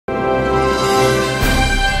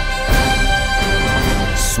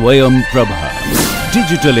Swayam Prabha.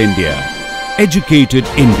 Digital India. Educated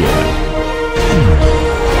India.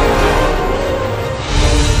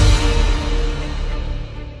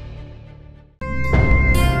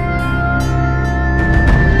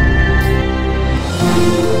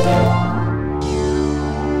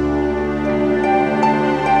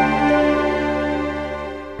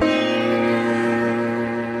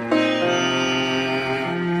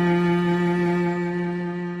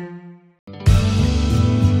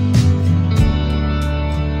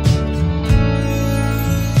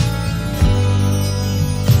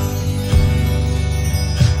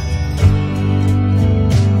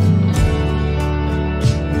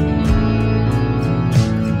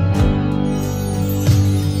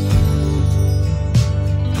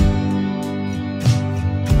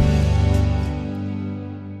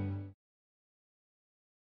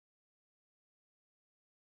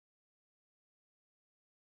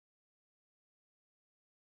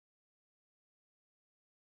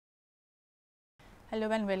 Hello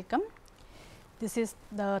and welcome. This is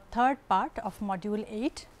the third part of module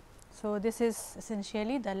 8. So, this is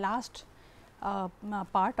essentially the last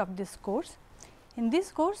part of this course. In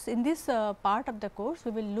this part of the course,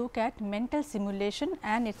 we will look at mental simulation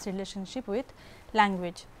and its relationship with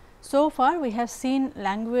language. So far, we have seen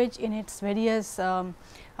language in its various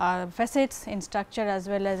facets in structure as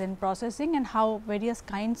well as in processing, and how various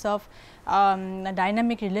kinds of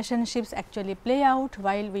dynamic relationships actually play out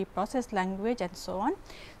while we process language and so on.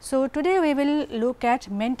 So, today we will look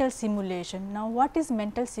at mental simulation. Now, what is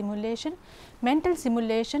mental simulation? Mental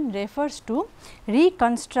simulation refers to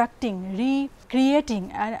reconstructing,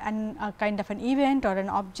 recreating a kind of an event or an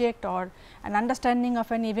object or an understanding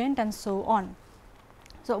of an event and so on.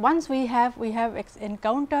 So, once we have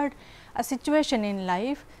encountered a situation in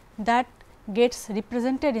life that gets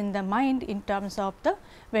represented in the mind in terms of the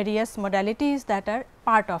various modalities that are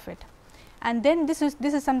part of it, and then this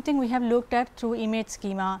is something we have looked at through image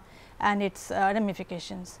schema and its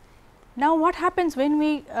ramifications. Now, what happens when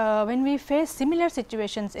we face similar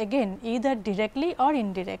situations again, either directly or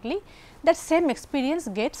indirectly, that same experience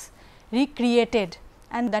gets recreated,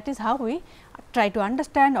 and that is how we try to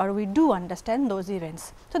understand or we do understand those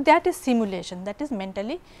events. So, that is simulation, that is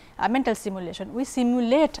mental simulation. We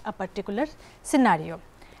simulate a particular scenario,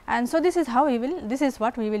 and so this is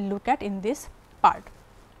what we will look at in this part.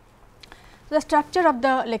 So, the structure of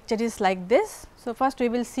the lecture is like this. So, first we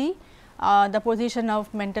will see the position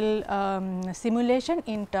of mental simulation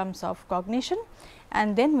in terms of cognition,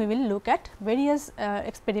 and then we will look at various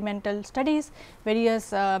experimental studies,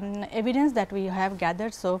 various evidence that we have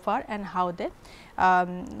gathered so far, and how they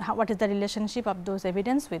what is the relationship of those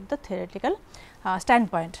evidence with the theoretical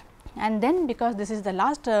standpoint. And then, because this is the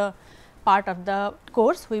last part of the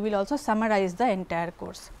course, we will also summarize the entire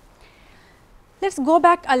course. Let us go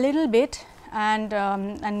back a little bit and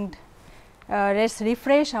let us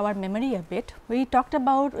refresh our memory a bit. We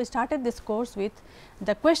started this course with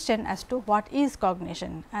the question as to what is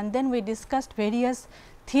cognition, and then we discussed various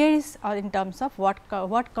theories in terms of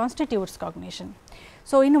what constitutes cognition.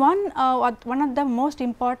 So, in one of the most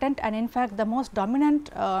important and in fact, the most dominant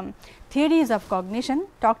theories of cognition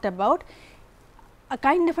talked about a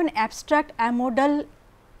kind of an abstract amodal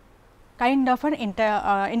kind of an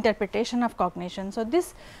interpretation of cognition. So,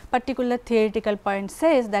 this particular theoretical point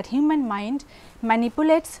says that human mind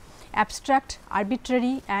manipulates abstract,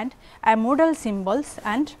 arbitrary and amodal symbols,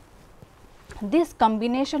 and this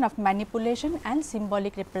combination of manipulation and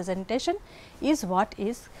symbolic representation is what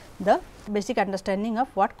is the basic understanding of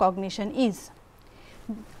what cognition is.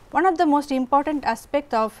 One of the most important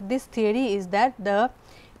aspects of this theory is that the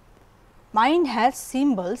mind has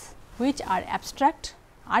symbols which are abstract,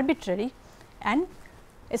 arbitrary and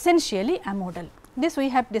essentially amodal. This we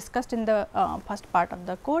have discussed in the first part of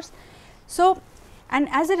the course. So, and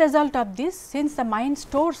as a result of this, since the mind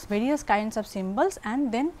stores various kinds of symbols,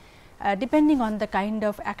 and then depending on the kind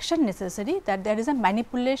of action necessary, that there is a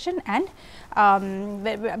manipulation and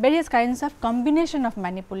various kinds of combination of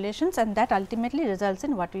manipulations, and that ultimately results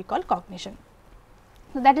in what we call cognition.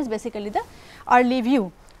 So, that is basically the early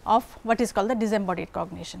view of what is called the disembodied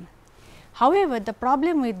cognition. However, the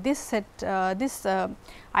problem with this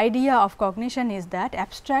idea of cognition is that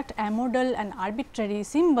abstract, amodal and arbitrary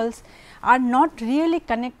symbols are not really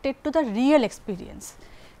connected to the real experience.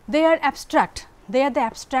 They are abstract, they are the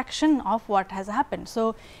abstraction of what has happened.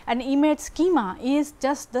 So, an image schema is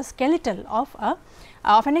just the skeletal of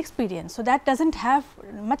an experience. So, that does not have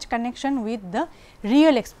much connection with the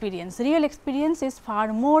real experience. Real experience is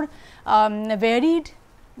far more varied,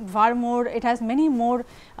 far more, it has many more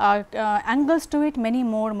angles to it, many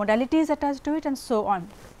more modalities attached to it and so on.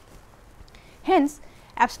 Hence,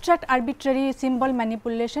 abstract arbitrary symbol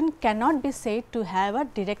manipulation cannot be said to have a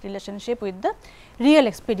direct relationship with the real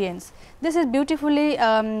experience. This is beautifully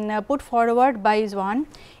put forward by Swan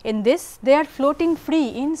in this. They are floating free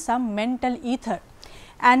in some mental ether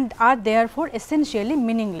and are therefore essentially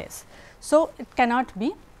meaningless. So, it cannot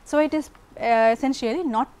be. So, it is essentially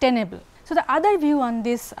not tenable. So, the other view on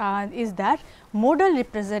this is that modal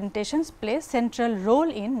representations play central role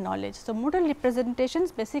in knowledge. So, modal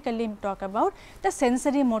representations basically talk about the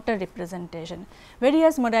sensory motor representation.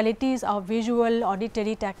 Various modalities of visual,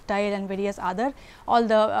 auditory, tactile and various other, all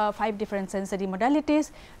the 5 different sensory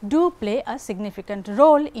modalities do play a significant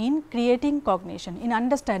role in creating cognition, in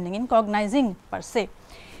understanding, in cognizing per se.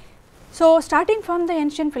 So, starting from the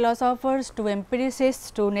ancient philosophers to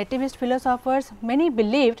empiricists to nativist philosophers, many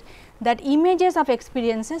believed that images of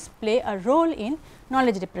experiences play a role in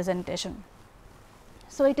knowledge representation.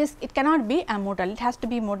 So, it cannot be amodal, it has to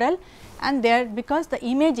be modal, and there, because the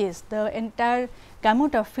images, the entire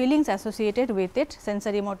gamut of feelings associated with it,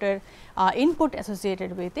 sensory motor input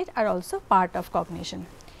associated with it are also part of cognition.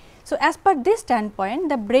 So, as per this standpoint,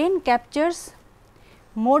 the brain captures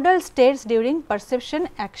modal states during perception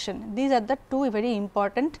action. These are the two very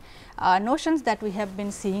important notions that we have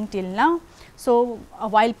been seeing till now. So,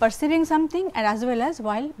 while perceiving something and as well as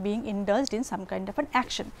while being indulged in some kind of an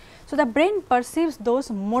action. So, the brain perceives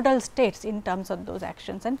those modal states in terms of those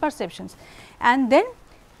actions and perceptions and then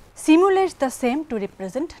simulates the same to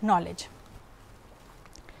represent knowledge.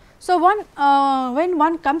 So, when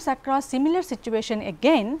one comes across similar situation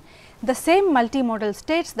again, the same multimodal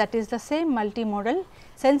states, that is the same multimodal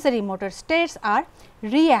sensory motor states are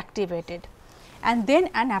reactivated and then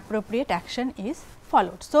an appropriate action is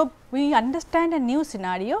followed. So, we understand a new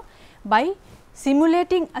scenario by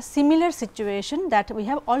simulating a similar situation that we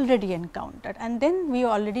have already encountered and then we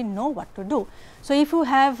already know what to do. So, if you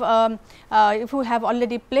have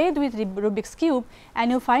already played with Rubik's cube and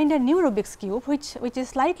you find a new Rubik's cube which is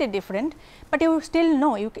slightly different, but you still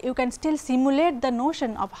know you can still simulate the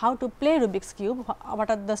notion of how to play Rubik's cube, what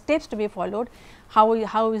are the steps to be followed, how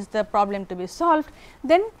is the problem to be solved,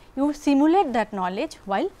 then you simulate that knowledge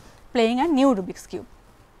while playing a new Rubik's cube.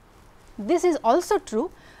 This is also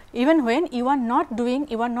true even when you are not doing,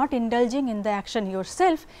 you are not indulging in the action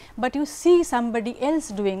yourself, but you see somebody else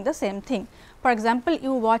doing the same thing. For example,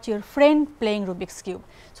 you watch your friend playing Rubik's cube.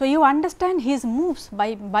 So, you understand his moves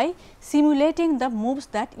by simulating the moves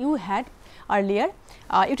that you had earlier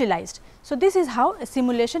utilized. So, this is how a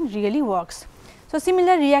simulation really works. So,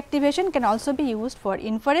 similar reactivation can also be used for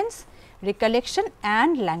inference, recollection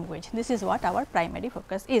and language. This is what our primary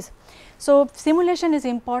focus is. So, simulation is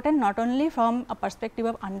important not only from a perspective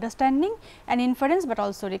of understanding and inference, but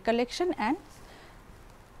also recollection and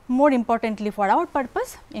more importantly for our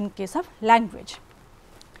purpose in case of language.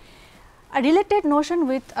 A related notion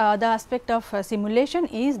with the aspect of simulation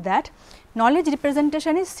is that knowledge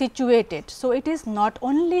representation is situated. So, it is not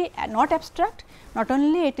only not abstract, not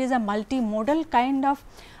only it is a multimodal kind of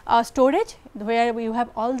storage where you have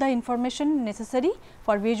all the information necessary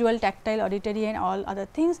for visual, tactile, auditory and all other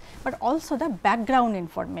things, but also the background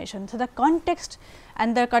information. So, the context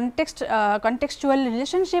and the contextual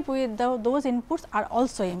relationship with those inputs are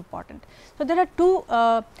also important. So, there are two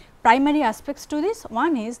primary aspects to this.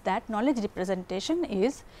 One is that knowledge representation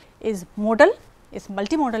is modal, is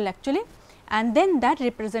multimodal actually, and then that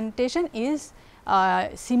representation is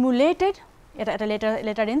simulated at a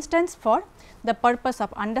later instance for the purpose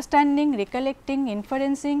of understanding, recollecting,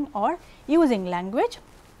 inferencing or using language.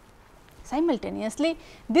 Simultaneously,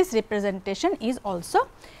 this representation is also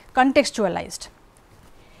contextualized.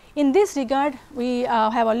 In this regard, we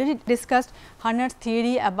have already discussed Hanner's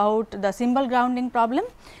theory about the symbol grounding problem.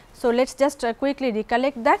 So, let us just quickly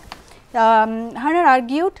recollect that. Hanner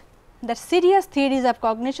argued that serious theories of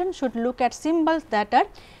cognition should look at symbols that are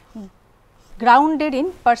grounded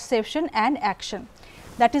in perception and action.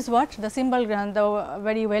 That is what the symbol the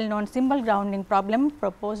very well known symbol grounding problem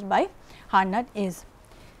proposed by Hanner is.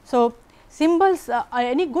 So, symbols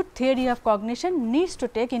any good theory of cognition needs to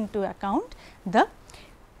take into account the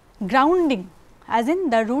grounding, as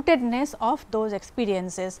in the rootedness of those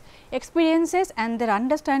experiences. Experiences and their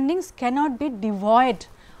understandings cannot be devoid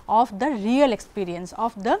of the real experience,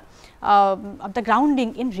 of the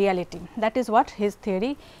grounding in reality. That is what his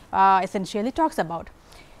theory essentially talks about.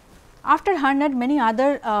 After Hanner, many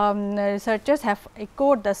other researchers have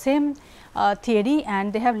echoed the same theory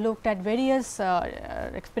and they have looked at various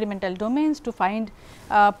experimental domains to find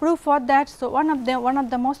proof for that. So, one of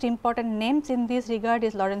the most important names in this regard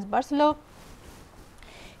is Lawrence Burslow.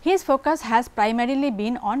 His focus has primarily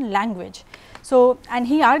been on language. So, and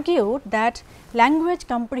he argued that language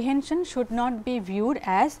comprehension should not be viewed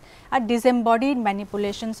as a disembodied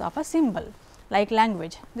manipulations of a symbol like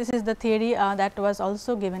language. This is the theory that was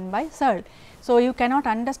also given by Searle. So, you cannot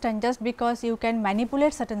understand just because you can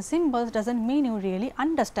manipulate certain symbols does not mean you really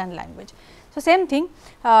understand language. So, same thing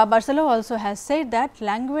Barcelow also has said that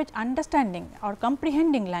language understanding or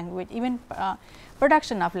comprehending language, even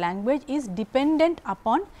production of language is dependent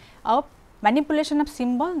upon a manipulation of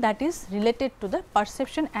symbol that is related to the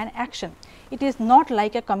perception and action. It is not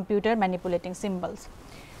like a computer manipulating symbols.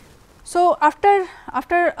 So, after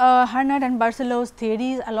Hernard and Barcelow's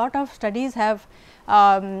theories, a lot of studies have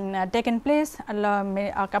taken place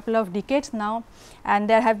a couple of decades now, and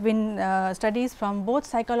there have been studies from both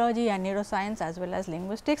psychology and neuroscience as well as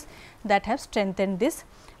linguistics that have strengthened this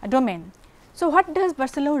domain. So, what does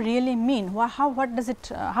Barcelow really mean? How does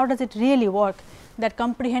it really work that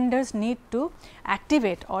comprehenders need to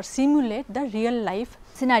activate or simulate the real life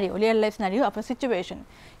scenario of a situation?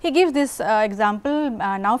 He gives this example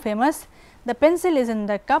now famous: the pencil is in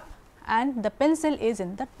the cup and the pencil is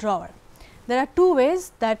in the drawer. There are two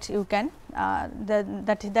ways that you can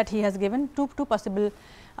that he has given two possible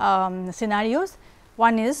scenarios.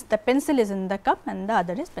 One is the pencil is in the cup and the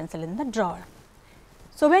other is pencil in the drawer.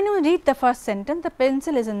 So, when you read the first sentence, the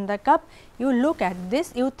pencil is in the cup, you look at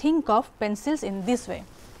this, you think of pencils in this way,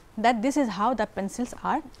 that this is how the pencils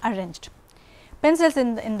are arranged. Pencils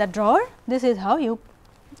in the drawer, this is how you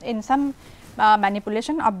in some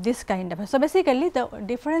manipulation of this kind of. So, basically the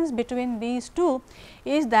difference between these two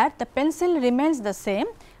is that the pencil remains the same.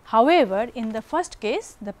 However, in the first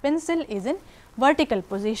case the pencil is in vertical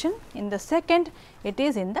position, in the second it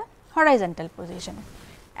is in the horizontal position.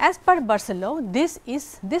 As per Barcelow,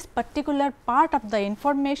 this particular part of the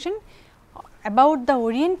information about the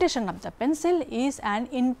orientation of the pencil is an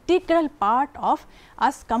integral part of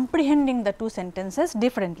us comprehending the two sentences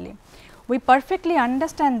differently. We perfectly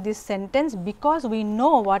understand this sentence because we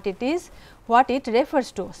know what it is, what it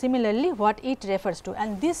refers to, similarly what it refers to,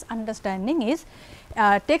 and this understanding is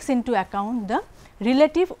takes into account the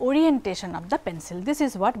relative orientation of the pencil. This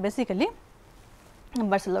is what basically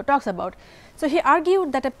Barcelow talks about. So, he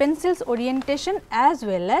argued that a pencil's orientation as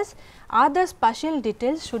well as other spatial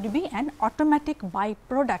details should be an automatic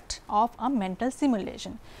byproduct of a mental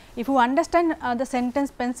simulation. If you understand the sentence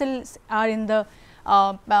pencils are in the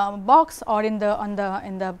box or in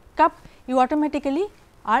the cup, you automatically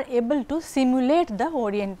are able to simulate the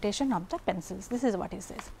orientation of the pencils. This is what he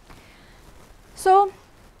says. So,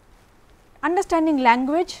 understanding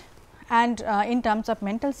language and in terms of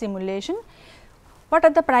mental simulation, what are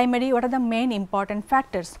the main important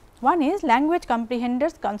factors? One is language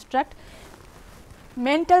comprehenders construct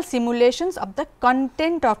mental simulations of the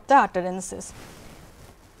content of the utterances.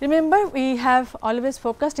 Remember, we have always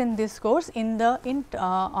focused in this course on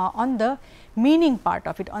the meaning part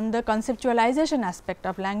of it, on the conceptualization aspect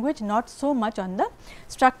of language, not so much on the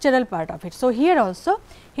structural part of it. So, here also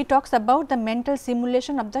he talks about the mental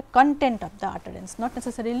simulation of the content of the utterance, not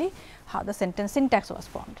necessarily how the sentence syntax was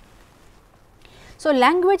formed. So,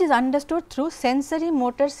 language is understood through sensory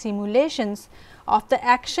motor simulations of the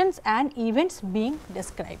actions and events being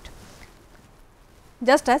described.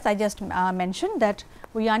 Just as I just mentioned that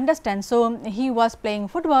we understand. So, he was playing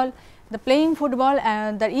football, the playing football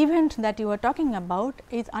and the event that you are talking about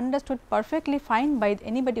is understood perfectly fine by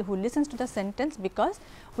anybody who listens to the sentence, because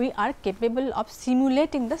we are capable of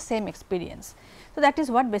simulating the same experience. So, that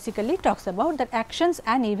is what basically talks about, that actions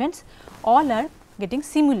and events all are getting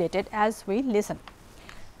simulated as we listen.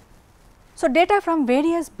 So, data from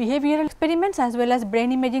various behavioral experiments as well as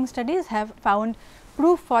brain imaging studies have found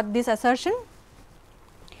proof for this assertion.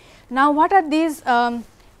 Now, what are these?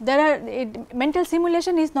 Mental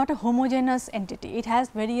simulation is not a homogeneous entity, it has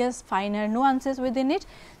various finer nuances within it.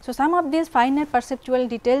 So, some of these finer perceptual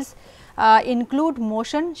details include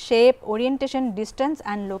motion, shape, orientation, distance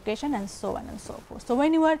and location and so on and so forth. So,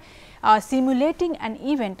 when you are simulating an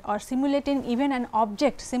event or simulating even an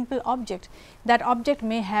object, simple object, that object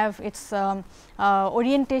may have its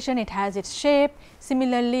orientation, it has its shape,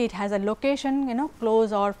 similarly it has a location,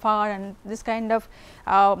 close or far, and this kind of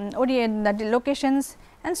locations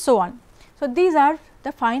and so on. So, these are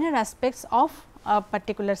the finer aspects of a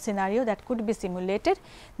particular scenario that could be simulated,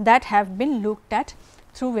 that have been looked at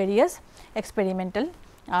through various experimental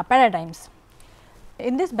paradigms.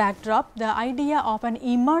 In this backdrop, the idea of an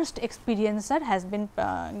immersed experiencer has been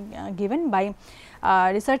given by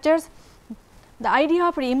researchers. The idea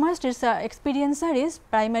of immersed experiencer is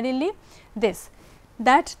primarily this,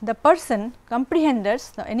 that the person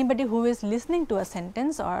comprehenders, anybody who is listening to a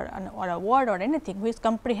sentence or a word or anything, who is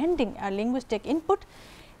comprehending a linguistic input,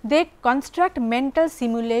 they construct mental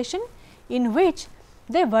simulation in which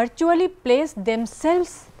they virtually place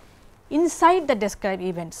themselves inside the described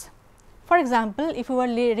events. For example, if you are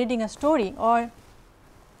reading a story or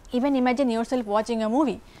even imagine yourself watching a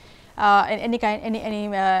movie, any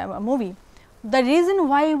movie. The reason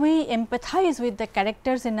why we empathize with the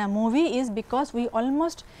characters in a movie is because we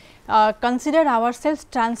almost consider ourselves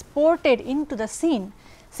transported into the scene.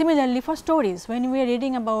 Similarly, for stories, when we are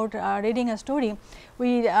reading about reading a story,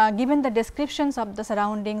 we given the descriptions of the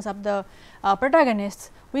surroundings of the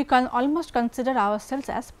protagonists, we can almost consider ourselves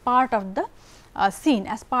as part of the scene,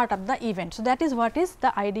 as part of the event. So, that is what is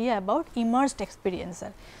the idea about immersed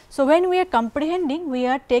experiencer. So, when we are comprehending, we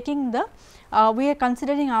are taking the we are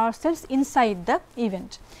considering ourselves inside the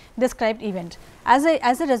event, described event, as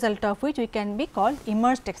a result of which we can be called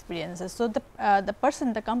immersed experiencers. So, the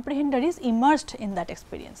person, the comprehender is immersed in that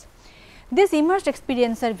experience. This immersed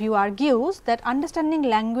experiencer view argues that understanding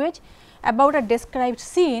language about a described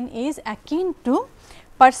scene is akin to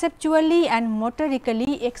perceptually and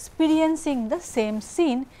motorically experiencing the same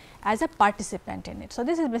scene as a participant in it. So,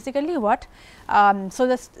 this is basically what, so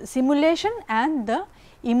the simulation and the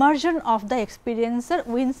immersion of the experiencer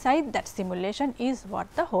inside that simulation is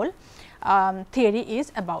what the whole theory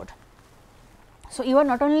is about. So, you are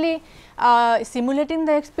not only simulating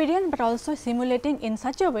the experience, but also simulating in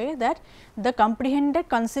such a way that the comprehender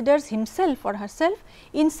considers himself or herself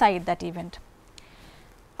inside that event.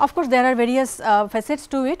 Of course, there are various facets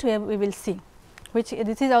to it we will see, which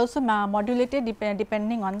this is also modulated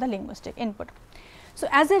depending on the linguistic input. So,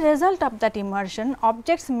 as a result of that immersion,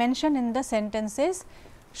 objects mentioned in the sentences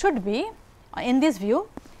should be, in this view,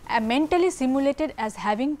 mentally simulated as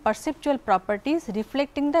having perceptual properties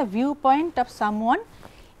reflecting the viewpoint of someone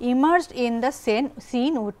immersed in the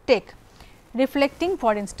scene would take, reflecting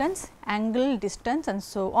for instance angle, distance and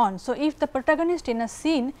so on. So, if the protagonist in a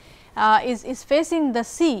scene is facing the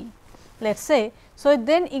sea, let us say, so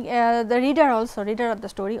then the reader of the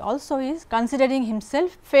story also is considering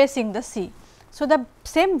himself facing the sea. So, the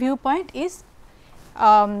same viewpoint is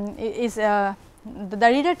the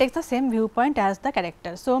reader takes the same viewpoint as the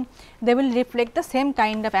character. So, they will reflect the same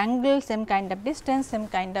kind of angle, same kind of distance, same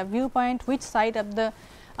kind of viewpoint, which side of the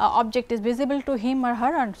object is visible to him or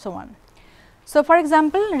her and so on. So, for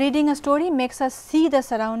example, reading a story makes us see the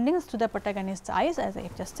surroundings through the protagonist's eyes, as I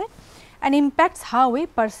have just said, and impacts how we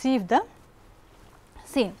perceive the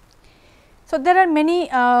scene. So, there are many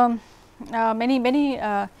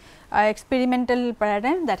experimental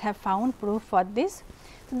paradigms that have found proof for this.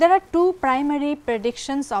 So, there are two primary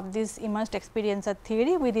predictions of this immersed experiencer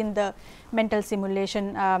theory within the mental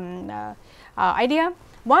simulation idea.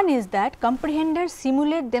 One is that comprehenders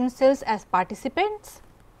simulate themselves as participants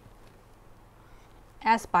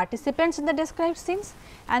in the described scenes,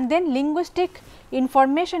 and then linguistic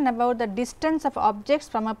information about the distance of objects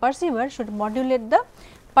from a perceiver should modulate the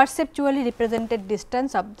perceptually represented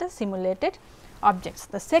distance of the simulated objects.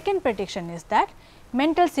 The second prediction is that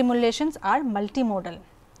mental simulations are multimodal.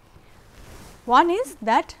 One is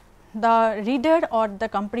that the reader or the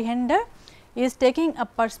comprehender is taking a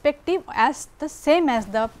perspective as the same as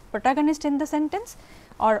the protagonist in the sentence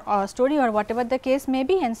or story or whatever the case may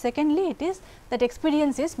be, and secondly it is that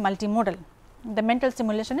experience is multimodal, the mental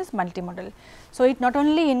simulation is multimodal. So, it not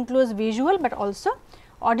only includes visual, but also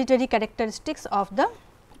auditory characteristics of the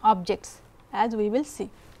objects, as we will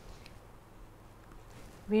see,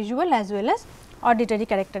 visual as well as auditory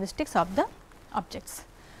characteristics of the objects.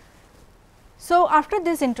 So, after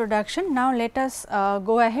this introduction, now let us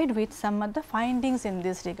go ahead with some of the findings in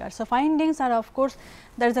this regard. So, findings are, of course,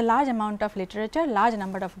 there is a large amount of literature, large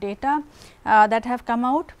number of data that have come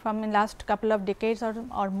out from in last couple of decades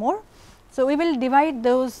or more. So, we will divide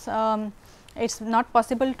those, it is not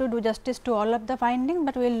possible to do justice to all of the findings,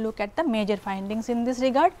 but we will look at the major findings in this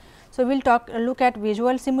regard. So, we will look at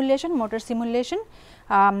visual simulation, motor simulation,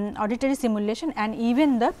 auditory simulation, and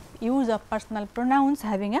even the use of personal pronouns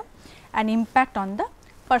having an impact on the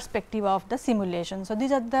perspective of the simulation. So,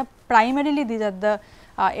 these are the primarily these are the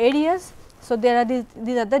areas. So, there are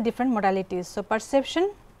these are the different modalities. So,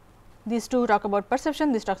 perception, these two talk about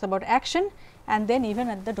perception, this talks about action, and then even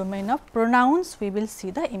at the domain of pronouns we will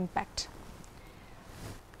see the impact.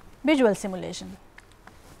 Visual simulation,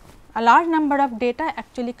 a large number of data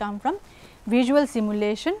actually come from visual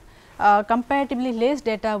simulation, comparatively less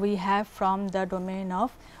data we have from the domain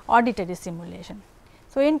of auditory simulation.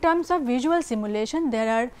 So, in terms of visual simulation, there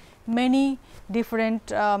are many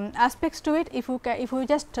different aspects to it. If you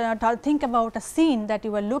just think about a scene that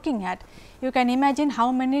you are looking at, you can imagine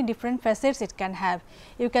how many different facets it can have.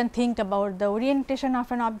 You can think about the orientation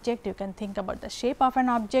of an object, you can think about the shape of an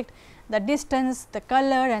object, the distance, the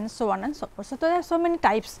color, and so on and so forth. So, there are so many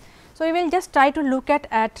types. So, we will just try to look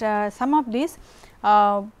at some of these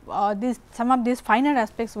finer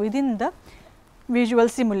aspects within the visual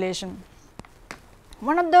simulation.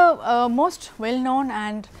 One of the most well known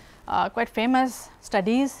and quite famous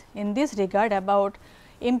studies in this regard about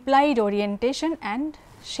implied orientation and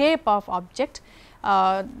shape of object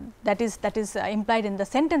that is implied in the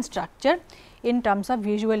sentence structure in terms of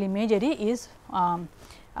visual imagery is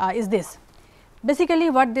this. Basically,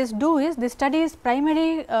 what this do is, this study's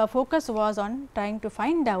primary focus was on trying to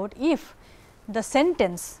find out if the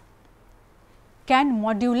sentence can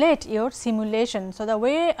modulate your simulation. So, the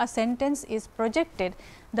way a sentence is projected,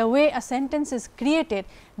 the way a sentence is created,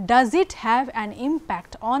 does it have an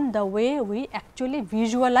impact on the way we actually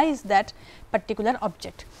visualize that particular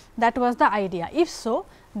object? That was the idea. If so,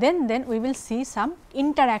 then we will see some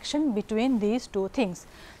interaction between these two things.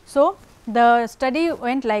 So, the study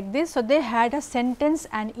went like this. So, they had a sentence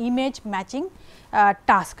and image matching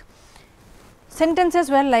task. Sentences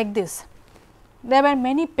were like this. There were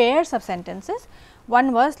many pairs of sentences.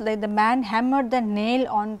 One was like, the man hammered the nail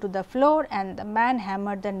onto the floor and the man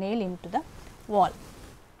hammered the nail into the wall.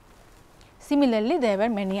 Similarly, there were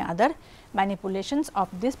many other manipulations of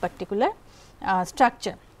this particular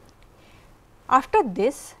structure. After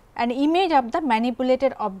this, an image of the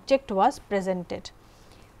manipulated object was presented,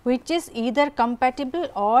 which is either compatible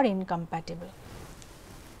or incompatible.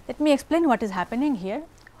 Let me explain what is happening here.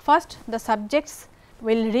 First, the subjects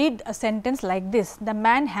will read a sentence like this: the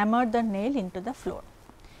man hammered the nail into the floor,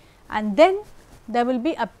 and then there will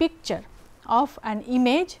be a picture of an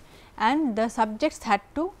image, and the subjects had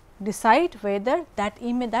to decide whether that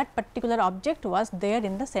image, that particular object was there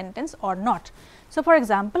in the sentence or not. So, for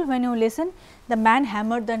example, when you listen, the man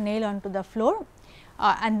hammered the nail onto the floor,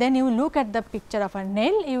 and then you look at the picture of a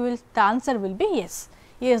nail, the answer will be yes.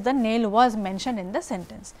 Yes, the nail was mentioned in the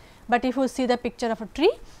sentence. But if you see the picture of a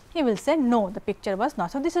tree, you will say no, the picture was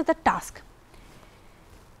not. So, this is the task.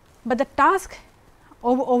 But the task,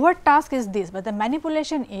 overt task is this, but the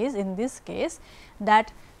manipulation is in this case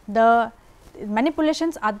that the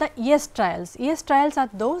manipulations are the yes trials. Yes trials are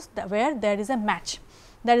those where there is a match.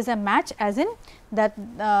 There is a match, as in that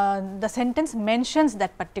the sentence mentions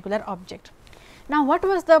that particular object. Now, what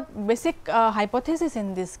was the basic hypothesis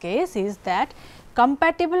in this case is that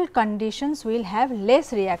compatible conditions will have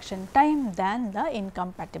less reaction time than the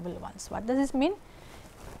incompatible ones. What does this mean?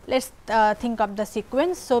 Let us think of the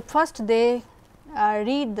sequence. So, first they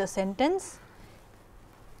read the sentence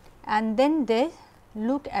and then they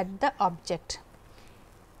look at the object,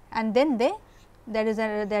 and then there is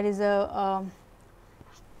a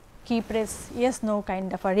key press yes no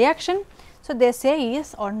kind of a reaction. So, they say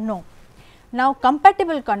yes or no. Now,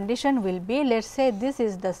 compatible condition will be, let us say this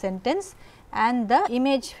is the sentence and the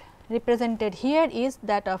image represented here is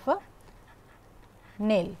that of a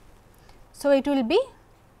nail. So, it will be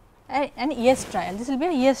an yes trial, this will be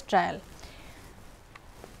a yes trial.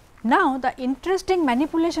 Now, the interesting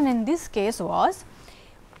manipulation in this case was,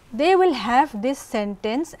 they will have this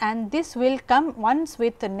sentence and this will come once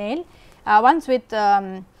with the nail, once with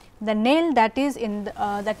the nail that is in the,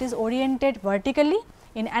 that is oriented vertically.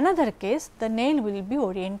 In another case, the nail will be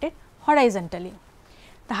oriented horizontally.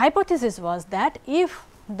 The hypothesis was that if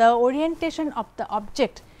the orientation of the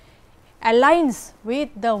object aligns with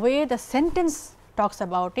the way the sentence talks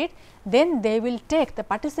about it, then they will take, the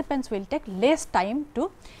participants will take less time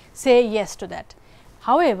to say yes to that.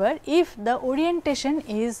 However, if the orientation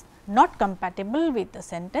is not compatible with the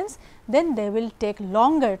sentence, then they will take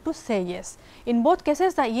longer to say yes. In both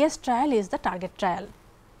cases, the yes trial is the target trial.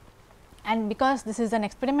 And because this is an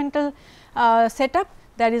experimental setup,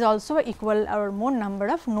 there is also equal or more number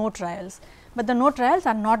of no trials, but the no trials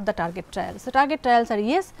are not the target trials. The target trials are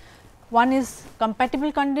yes, one is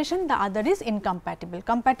compatible condition, the other is incompatible.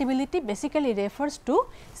 Compatibility basically refers to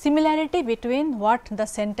similarity between what the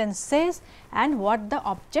sentence says and what the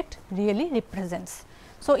object really represents.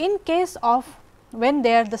 So, in case of when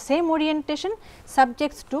they are the same orientation,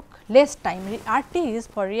 subjects took less time. RT is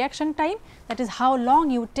for reaction time, that is how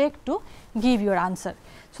long you take to give your answer.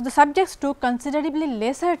 So, the subjects took considerably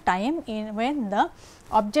lesser time in when the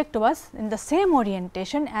object was in the same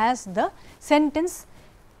orientation as the sentence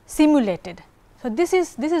simulated. So, this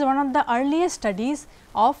is one of the earliest studies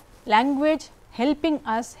of language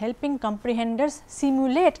helping comprehenders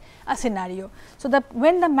simulate a scenario. So,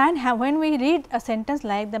 when we read a sentence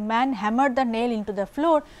like the man hammered the nail into the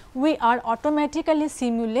floor, we are automatically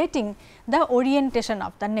simulating the orientation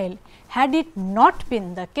of the nail. Had it not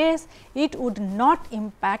been the case, it would not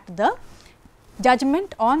impact the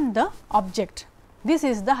judgment on the object. This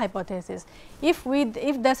is the hypothesis. If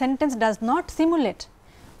the sentence does not simulate,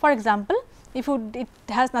 for example, if it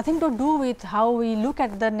has nothing to do with how we look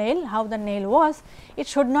at the nail, how the nail was, it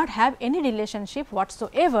should not have any relationship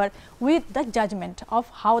whatsoever with the judgment of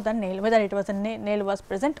how the nail, whether it was a nail was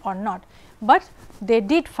present or not. But they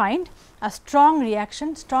did find a strong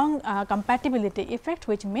reaction, strong compatibility effect,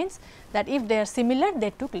 which means that if they are similar, they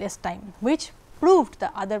took less time, which proved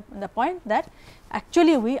the point that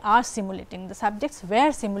actually we are simulating, the subjects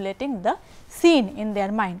were simulating the scene in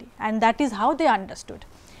their mind, and that is how they understood.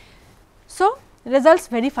 So, results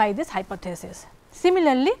verify this hypothesis.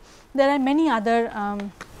 Similarly, there are many other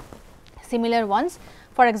similar ones.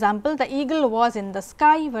 For example, the eagle was in the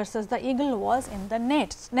sky versus the eagle was in the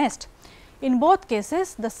nest. In both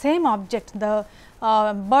cases, the same object, the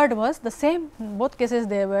bird was the same. In both cases,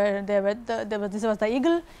 this was the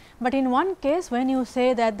eagle. But in one case, when you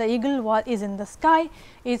say that the eagle is in the sky,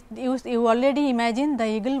 you already imagine the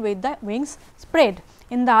eagle with the wings spread.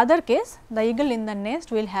 In the other case, the eagle in the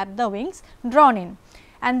nest will have the wings drawn in,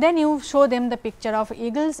 and then you show them the picture of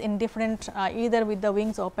eagles in different either with the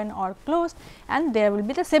wings open or closed, and there will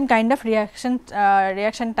be the same kind of reaction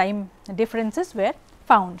time differences were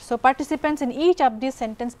found. So, participants in each of these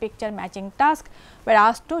sentence picture matching tasks were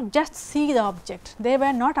asked to just see the object. They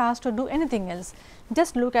were not asked to do anything else,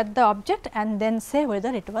 just look at the object and then say whether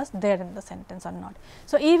it was there in the sentence or not.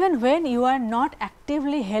 So, even when you are not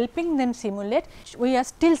actively helping them simulate, we are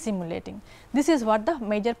still simulating. This is what the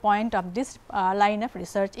major point of this line of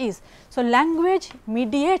research is. So, language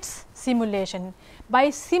mediates simulation. By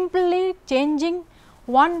simply changing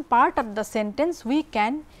one part of the sentence, we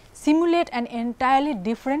can simulate an entirely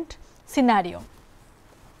different scenario,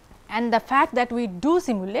 and the fact that we do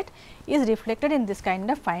simulate is reflected in this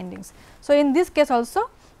kind of findings. So, in this case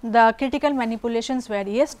also the critical manipulations were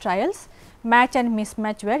yes trials, match and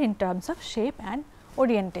mismatch were in terms of shape and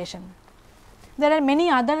orientation. There are many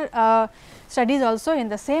other studies also in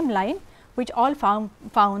the same line, which all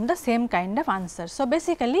found the same kind of answer. So,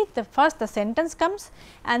 basically first the sentence comes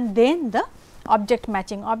and then the object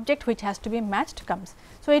matching, object which has to be matched comes.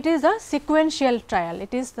 So, it is a sequential trial,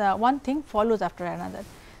 it is one thing follows after another.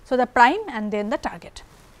 So, the prime and then the target.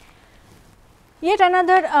 Yet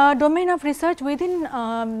another domain of research within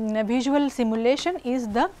visual simulation is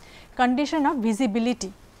the condition of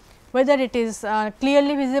visibility, whether it is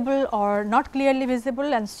clearly visible or not clearly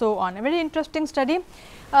visible and so on. A very interesting study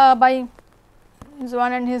by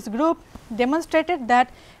Swayam and his group demonstrated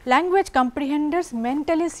that language comprehenders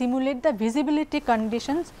mentally simulate the visibility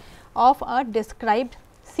conditions of a described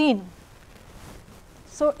scene.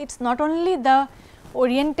 So, it is not only the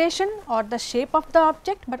orientation or the shape of the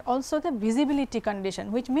object, but also the visibility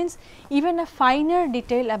condition, which means even a finer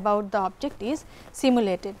detail about the object is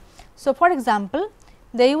simulated. So, for example,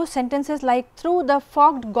 they use sentences like through the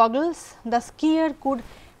fogged goggles the skier could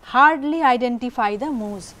hardly identify the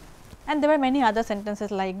moose, and there were many other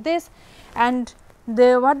sentences like this, and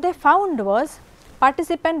what they found was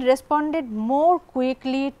participant responded more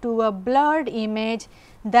quickly to a blurred image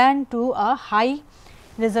than to a high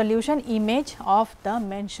resolution image of the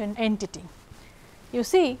mentioned entity. You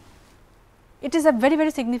see, it is a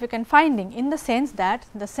very significant finding in the sense that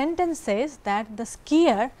the sentence says that the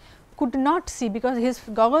skier could not see, because his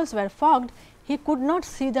goggles were fogged, he could not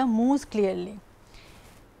see the moose clearly.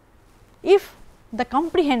 If the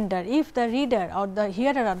comprehender, if the reader or the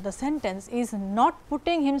hearer of the sentence is not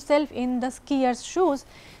putting himself in the skier's shoes,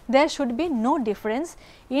 there should be no difference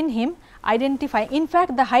in him identifying. In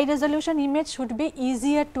fact, the high resolution image should be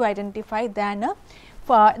easier to identify than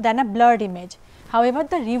a blurred image. However,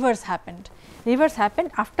 the reverse happened. Reverse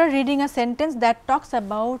happened after reading a sentence that talks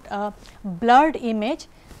about a blurred image.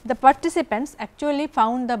 The participants actually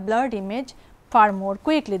found the blurred image far more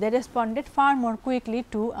quickly. They responded far more quickly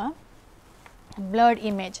to a blurred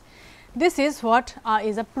image. This is what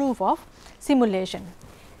is a proof of simulation.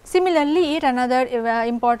 Similarly, yet another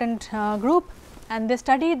important group, and they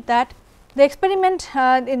studied that the experiment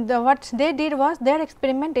what they did was their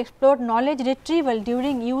experiment explored knowledge retrieval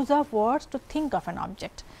during use of words to think of an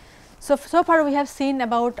object. So far we have seen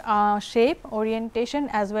about shape, orientation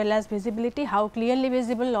as well as visibility, how clearly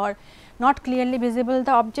visible or not clearly visible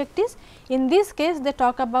the object is. In this case, they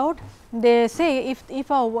talk about, they say if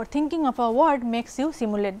thinking of a word makes you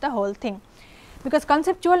simulate the whole thing. because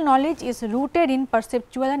conceptual knowledge is rooted in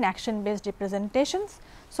perceptual and action based representations.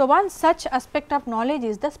 So, one such aspect of knowledge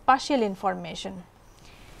is the spatial information,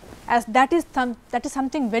 as that is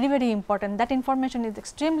something very, very important. That information is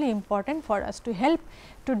extremely important for us to help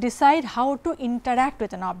to decide how to interact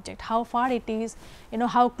with an object, how far it is,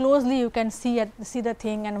 how closely you can see the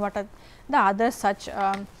thing, and what are the other such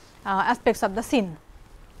aspects of the scene.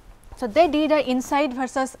 So, they did a inside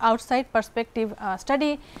versus outside perspective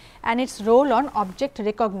study and its role on object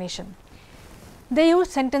recognition. They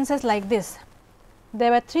used sentences like this. There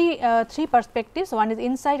were three perspectives, one is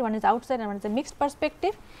inside, one is outside, and one is a mixed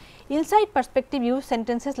perspective. Inside perspective use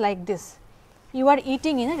sentences like this: you are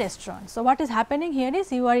eating in a restaurant. So, what is happening here is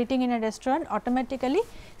you are eating in a restaurant automatically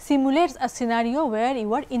simulates a scenario where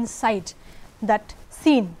you are inside that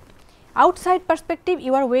scene. Outside perspective,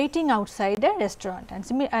 you are waiting outside a restaurant,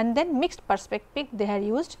 and then mixed perspective they have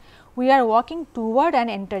used, we are walking toward and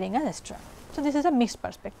entering a restaurant. So, this is a mixed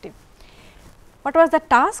perspective. What was the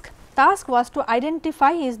task? Task was to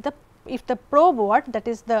identify if the probe word, that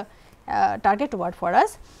is the target word for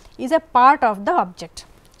us, is a part of the object.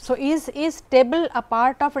 So, is table a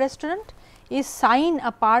part of restaurant, is sign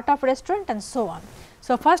a part of restaurant, and so on.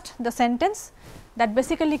 So, first the sentence that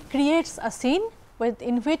basically creates a scene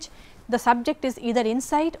in which the subject is either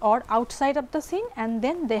inside or outside of the scene, and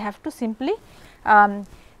then they have to simply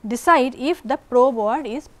decide if the probe word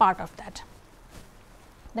is part of that.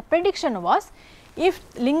 The prediction was, if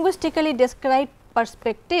linguistically described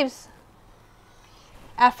perspectives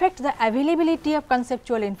affect the availability of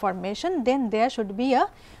conceptual information, then there should be a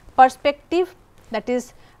perspective, that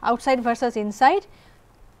is outside versus inside,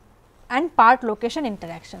 and part location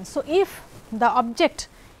interaction. So, if the object,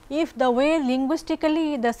 if the way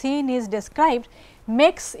linguistically the scene is described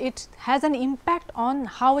has an impact on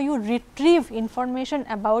how you retrieve information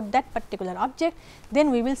about that particular object,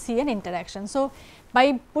 then we will see an interaction. So,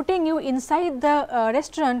 by putting you inside the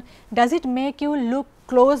restaurant, does it make you look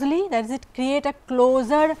closely, does it create a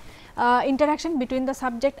closer interaction between the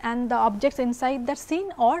subject and the objects inside that scene,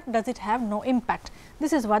 or does it have no impact?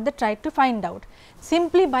 This is what they tried to find out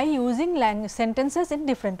simply by using sentences in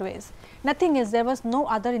different ways. Nothing is, there was no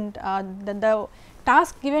other the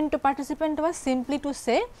task given to participant was simply to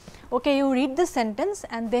say, okay, you read this sentence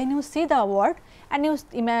and then you see the word and you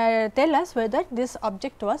tell us whether this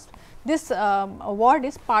object was, this word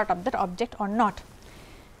is part of that object or not.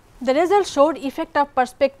 The result showed effect of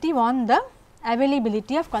perspective on the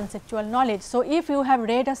availability of conceptual knowledge. So, if you have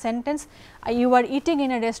read a sentence, you are eating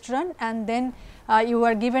in a restaurant and then you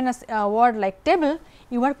are given a word like table,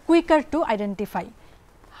 you are quicker to identify.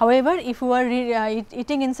 However, if you are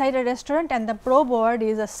eating inside a restaurant and the probe word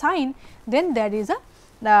is a sign, then there is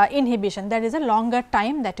a inhibition, there is a longer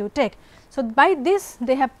time that you take. So, by this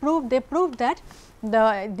they have proved, that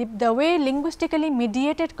the way linguistically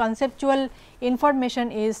mediated conceptual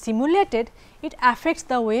information is simulated, it affects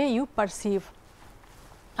the way you perceive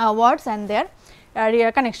words and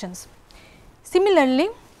their connections. Similarly,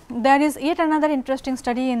 there is yet another interesting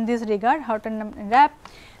study in this regard, Houghton and Rapp.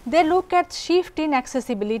 They look at shift in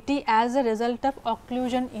accessibility as a result of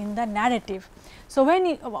occlusion in the narrative. So,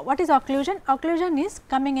 when what is occlusion? Occlusion is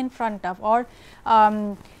coming in front of or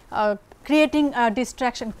creating a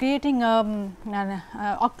distraction,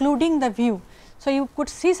 occluding the view. So, you could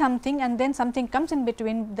see something and then something comes in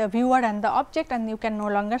between the viewer and the object and you can no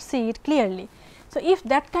longer see it clearly. So, if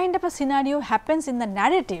that kind of a scenario happens in the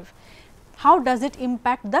narrative, how does it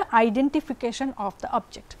impact the identification of the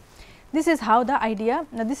object? This is how the idea,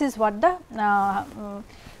 this is what the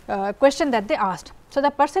question that they asked. So, the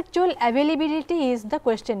perceptual availability is the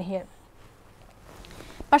question here.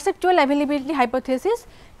 Perceptual availability hypothesis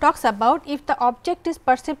talks about if the object is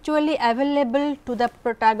perceptually available to the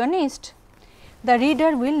protagonist, the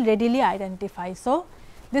reader will readily identify. So,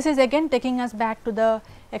 this is again taking us back to the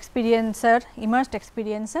experiencer, immersed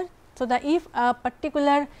experiencer. So, if a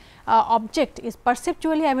particular object is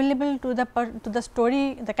perceptually available to the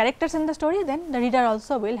story, the characters in the story, then the reader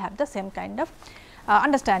also will have the same kind of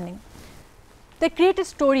understanding. They created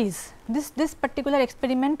stories. This particular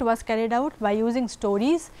experiment was carried out by using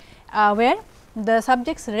stories where the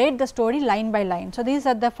subjects read the story line by line. So, these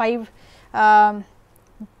are the 5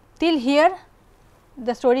 till here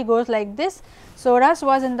the story goes like this. So, Russ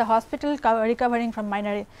was in the hospital recovering from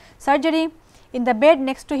minor surgery. In the bed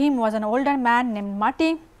next to him was an older man named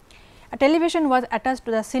Marty. A television was attached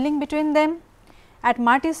to the ceiling between them. At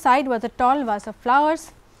Marty's side was a tall vase of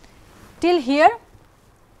flowers. Till here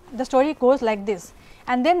the story goes like this,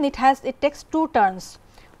 and then it takes 2 turns.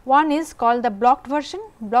 One is called the blocked version,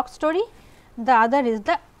 blocked story, the other is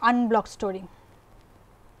the unblocked story.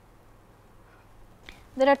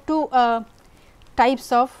 There are 2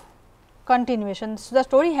 types of continuation. So, the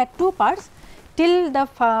story had two parts. Till the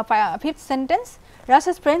fifth sentence,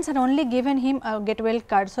 Russ's friends had only given him a get well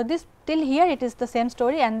card. So, this till here it is the same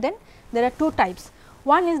story, and then there are two types.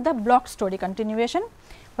 One is the block story continuation,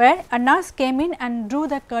 where a nurse came in and drew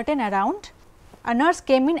the curtain around. A nurse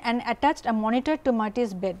came in and attached a monitor to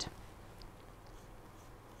Marty's bed.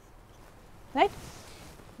 Right?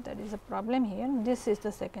 There is a problem here. This is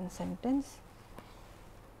the second sentence.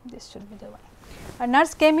 This should be the one. A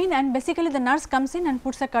nurse came in, and basically the nurse comes in and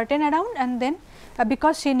puts a curtain around, and then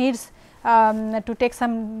because she needs to take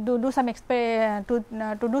some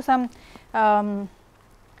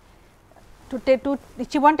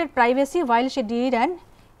she wanted privacy while she did an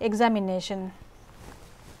examination.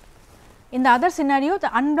 In the other scenario,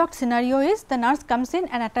 the unblocked scenario is the nurse comes in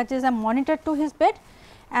and attaches a monitor to his bed,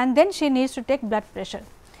 and then she needs to take blood pressure.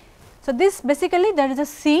 So, this basically there is a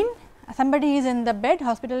scene, somebody is in the bed,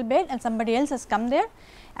 hospital bed, and somebody else has come there,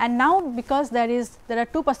 and now because there are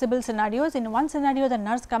two possible scenarios. In one scenario, the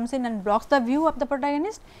nurse comes in and blocks the view of the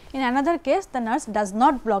protagonist. In another case, the nurse does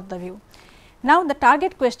not block the view. Now, the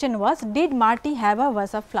target question was, did Marty have a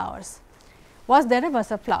vase of flowers? Was there a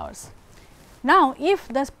vase of flowers? Now, if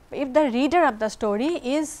the reader of the story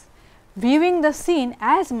is viewing the scene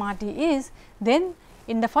as Marty is, then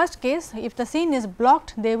in the first case, if the scene is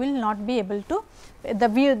blocked, they will not be able to, the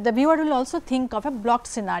viewer will also think of a blocked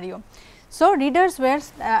scenario. So, readers were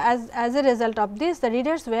as a result of this, the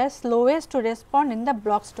readers were slowest to respond in the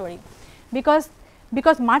block story, because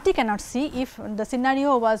Marty cannot see if the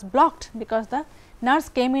scenario was blocked, because the nurse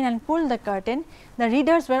came in and pulled the curtain. The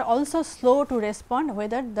readers were also slow to respond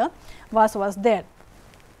whether the vase was there,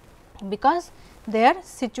 because their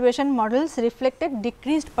situation models reflected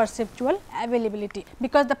decreased perceptual availability,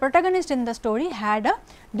 because the protagonist in the story had a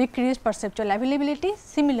decreased perceptual availability.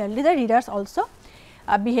 Similarly, the readers also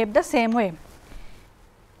behave the same way.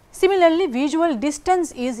 Similarly, visual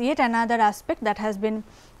distance is yet another aspect that has been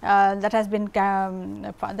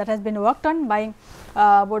worked on by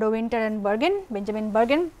Bodo Winter and Benjamin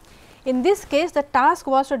Bergen. In this case, the task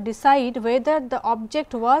was to decide whether the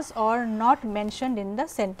object was or not mentioned in the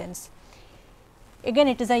sentence. Again,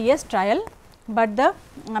 it is a yes trial, but the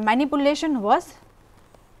manipulation was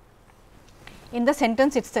in the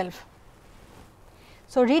sentence itself.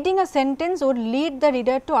 So, reading a sentence would lead the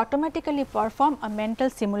reader to automatically perform a mental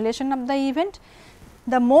simulation of the event.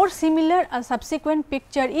 The more similar a subsequent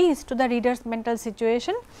picture is to the reader's mental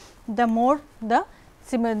situation, the more the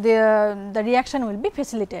reaction will be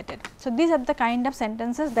facilitated. So, these are the kind of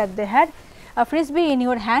sentences that they had. A frisbee in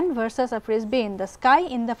your hand versus a frisbee in the sky.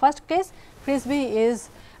 In the first case, frisbee is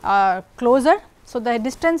closer. So, the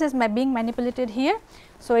distance is being manipulated here.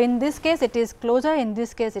 So, in this case it is closer, in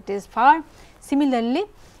this case it is far. Similarly,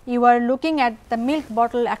 you are looking at the milk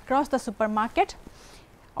bottle across the supermarket,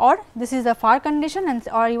 or this is the far condition, and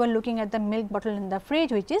or you are looking at the milk bottle in the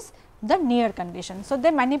fridge, which is the near condition. So,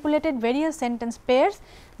 they manipulated various sentence pairs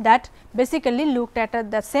that basically looked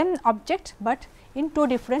at the same object, but in two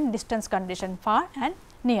different distance condition, far and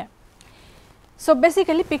near. So,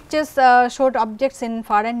 basically pictures showed objects in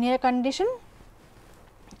far and near condition.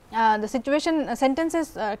 The situation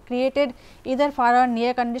sentences created either far or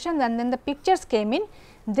near conditions, and then the pictures came in.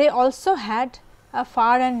 They also had a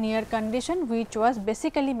far and near condition, which was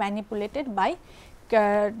basically manipulated by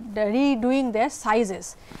redoing their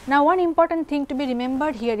sizes. Now, one important thing to be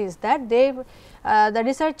remembered here is that the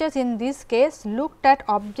researchers in this case looked at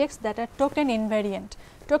objects that are token invariant.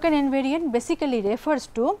 Token invariant basically refers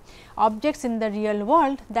to objects in the real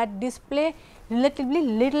world that display relatively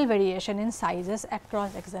little variation in sizes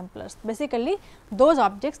across exemplars. Basically, those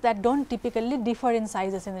objects that do not typically differ in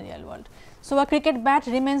sizes in the real world. So, a cricket bat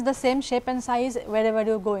remains the same shape and size wherever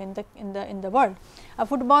you go in the world. A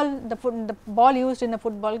football, the ball used in a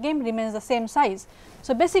football game remains the same size.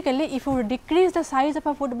 So, basically, if you decrease the size of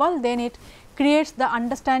a football, then it creates the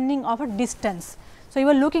understanding of a distance. So, you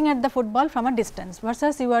are looking at the football from a distance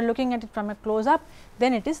versus you are looking at it from a close up,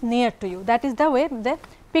 then it is near to you. That is the way the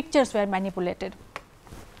pictures were manipulated.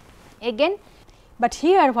 Again, but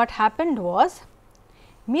here what happened was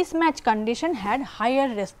mismatch condition had higher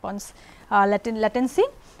response latency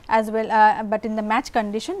as well, but in the match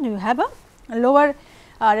condition you have a lower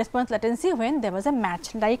response latency when there was a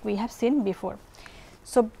match, like we have seen before.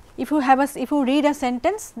 So, if you read a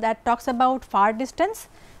sentence that talks about far distance,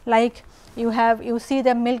 like you see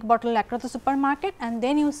the milk bottle across the supermarket, and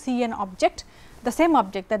then you see an object, the same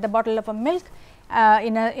object, that the bottle of a milk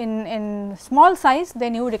in small size,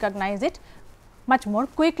 then you recognize it much more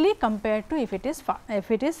quickly compared to if it is far,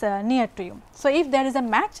 if it is near to you. So, if there is a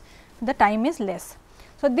match, the time is less.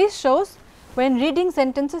 So, this shows When reading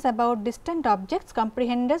sentences about distant objects,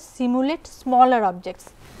 comprehenders simulate smaller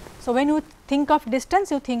objects. So, when you think of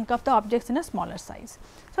distance, you think of the objects in a smaller size.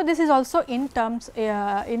 So, this is also in terms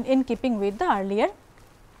in keeping with the earlier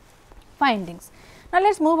findings. Now,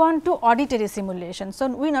 let us move on to auditory simulation. So,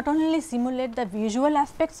 we not only simulate the visual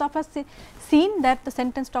aspects of a scene that the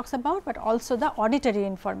sentence talks about, but also the auditory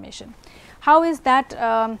information. How is that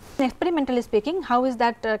experimentally speaking, how is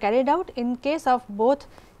that carried out? In case of both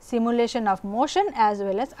simulation of motion as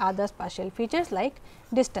well as other spatial features like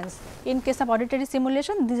distance. In case of auditory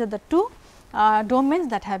simulation, these are the two domains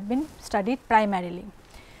that have been studied primarily.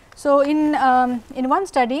 So, in one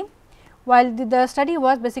study, while the study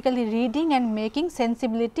was basically reading and making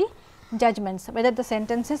sensibility judgments whether the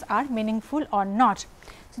sentences are meaningful or not.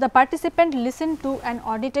 So, the participant listened to an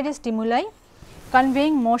auditory stimuli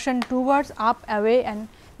conveying motion towards, up, away, and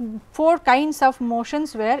 4 kinds of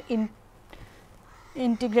motions were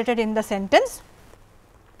integrated in the sentence.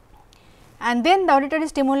 And then the auditory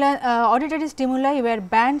stimuli were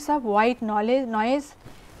bands of white noise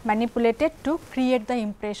manipulated to create the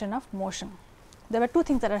impression of motion. There were 2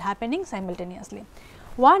 things that are happening simultaneously.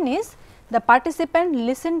 One is the participant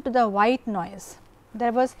listened to the white noise,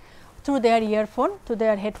 there was through their earphone, through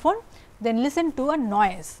their headphone, then listened to a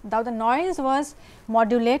noise. Now, the noise was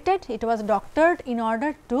modulated, it was doctored in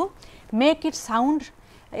order to make it sound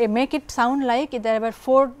like there were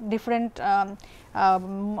 4 different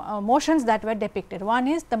motions that were depicted. One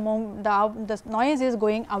is the noise is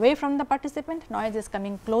going away from the participant, noise is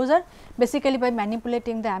coming closer basically by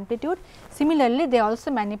manipulating the amplitude. Similarly, they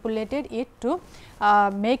also manipulated it to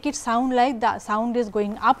make it sound like the sound is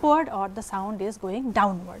going upward or the sound is going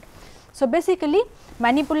downward. So, basically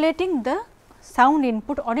manipulating the sound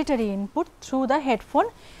input, auditory input through the headphone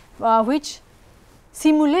which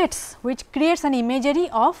simulates, which creates an imagery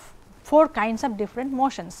of 4 kinds of different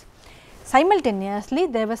motions. Simultaneously,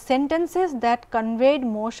 there were sentences that conveyed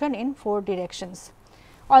motion in 4 directions,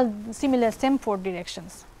 all similar same 4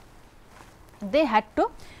 directions. They had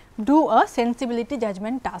to do a sensibility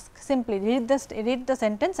judgment task, simply read the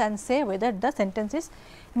sentence and say whether the sentence is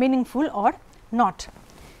meaningful or not.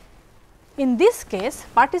 In this case,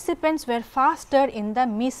 participants were faster in the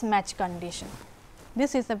mismatch condition.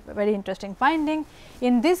 This is a very interesting finding.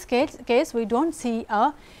 In this case we do not see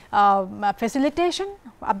a facilitation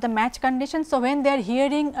of the match condition. So, when they are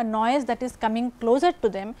hearing a noise that is coming closer to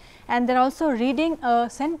them and they are also reading a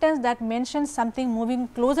sentence that mentions something moving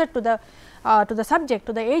closer to the subject,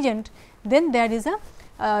 to the agent, then there is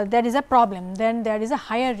a problem, then there is a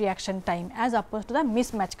higher reaction time as opposed to the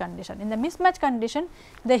mismatch condition. In the mismatch condition,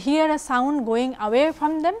 they hear a sound going away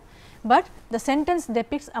from them, but the sentence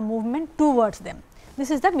depicts a movement towards them. This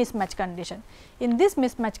is the mismatch condition. In this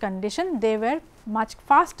mismatch condition, they were much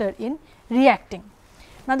faster in reacting.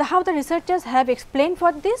 Now, how the researchers have explained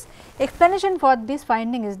for this? Explanation for this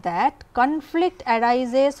finding is that conflict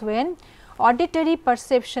arises when auditory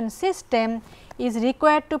perception system is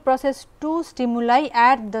required to process 2 stimuli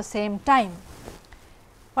at the same time.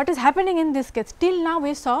 What is happening in this case? Till now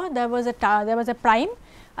we saw there was a prime,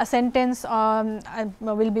 a sentence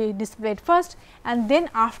will be displayed first, and then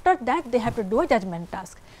after that they have to do a judgment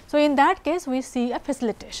task. So, in that case we see a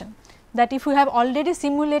facilitation, that if you have already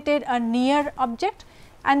simulated a near object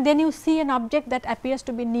and then you see an object that appears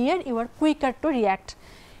to be near, you are quicker to react.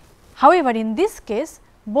 However, in this case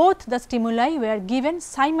both the stimuli were given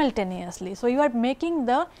simultaneously. So, you are making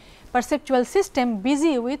the perceptual system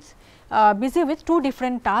busy with 2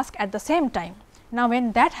 different tasks at the same time. Now,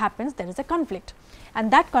 when that happens, there is a conflict,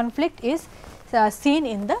 and that conflict is seen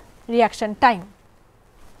in the reaction time.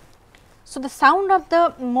 So, the sound of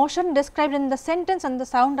the motion described in the sentence and the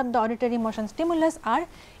sound of the auditory motion stimulus are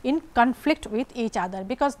in conflict with each other,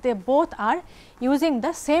 because they both are using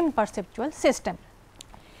the same perceptual system.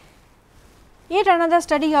 Yet another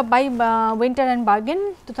study by Winter and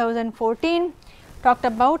Bergen 2014 talked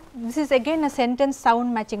about, this is again a sentence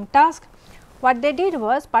sound matching task. What they did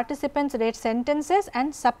was, participants read sentences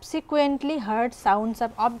and subsequently heard sounds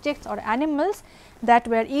of objects or animals that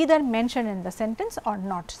were either mentioned in the sentence or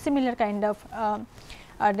not, similar kind of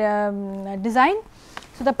design.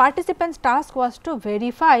 So, the participants' task was to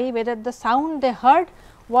verify whether the sound they heard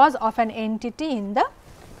was of an entity in the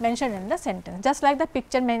mentioned in the sentence, just like the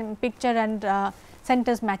picture and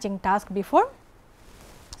sentence matching task before.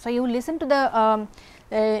 So, you listen to the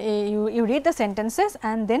you read the sentences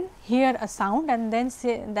and then hear a sound, and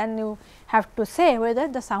then you have to say whether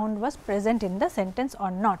the sound was present in the sentence or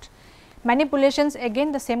not. Manipulations,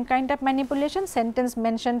 again the same kind of manipulation. Sentence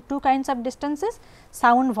mentioned 2 kinds of distances.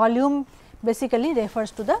 Sound volume basically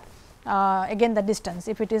refers to the again the distance.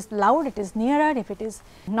 If it is loud, it is nearer, if it is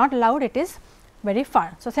not loud, it is very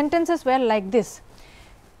far. So, sentences were like this.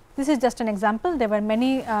 This is just an example, there were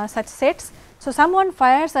many such sets. So, someone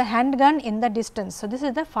fires a handgun in the distance. So, this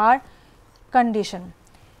is the far condition.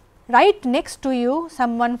 Right next to you,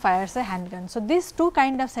 someone fires a handgun. So, these two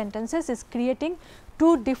kind of sentences is creating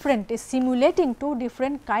is simulating two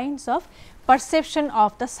different kinds of perception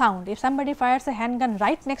of the sound. If somebody fires a handgun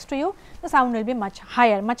right next to you, the sound will be much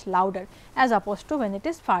higher, much louder, as opposed to when it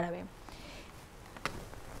is far away.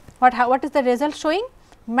 What is the result showing?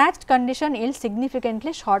 Matched condition yields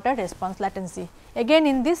significantly shorter response latency. Again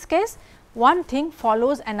in this case, one thing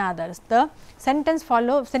follows another. The sentence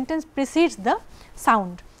precedes the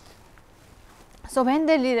sound. So, when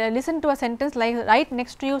they listen to a sentence like right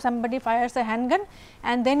next to you somebody fires a handgun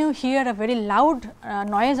and then you hear a very loud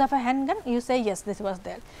noise of a handgun, you say yes, this was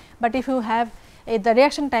there. But if you have the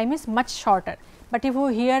reaction time is much shorter, but if you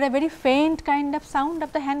hear a very faint kind of sound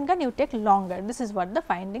of the handgun, you take longer. This is what the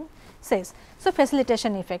finding says. So,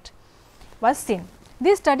 facilitation effect was seen.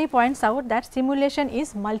 This study points out that simulation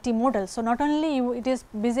is multimodal. So, not only it is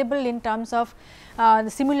visible in terms of the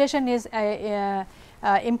simulation is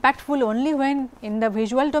impactful only when in the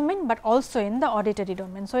visual domain, but also in the auditory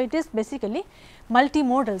domain. So, it is basically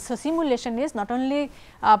multimodal. So, simulation is not only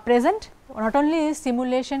present, not only is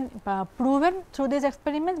simulation proven through these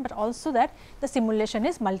experiments, but also that the simulation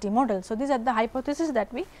is multimodal. So, these are the hypotheses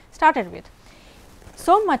that we started with.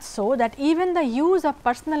 So much so that even the use of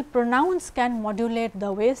personal pronouns can modulate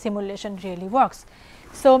the way simulation really works.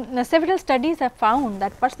 So, several studies have found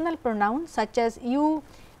that personal pronouns such as you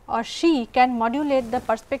or she can modulate the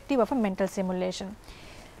perspective of a mental simulation.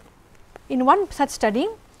 In one such study,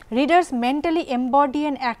 readers mentally embody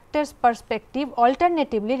an actor's perspective.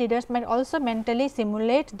 Alternatively, readers might also mentally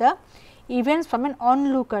simulate the events from an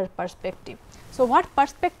onlooker perspective. So, what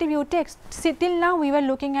perspective you take? See, till now we were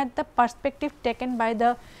looking at the perspective taken by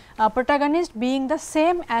the protagonist being the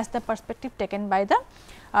same as the perspective taken by the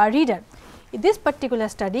reader. This particular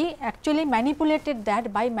study actually manipulated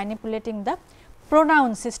that by manipulating the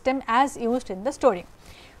pronoun system as used in the story.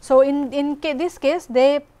 So, in this case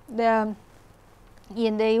they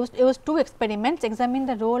used two experiments examining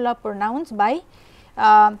the role of pronouns by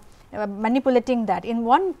manipulating that. In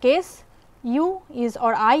one case you is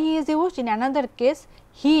or I is used, in another case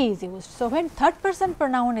he is used. So, when third person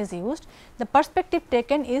pronoun is used, the perspective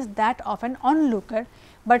taken is that of an onlooker,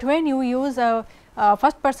 but when you use a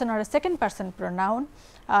first person or a second person pronoun,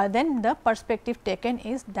 then the perspective taken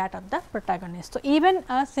is that of the protagonist. So, even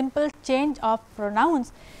a simple change of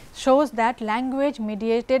pronouns shows that language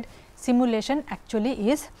mediated simulation actually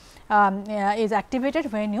is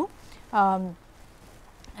activated when you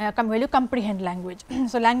comprehend language.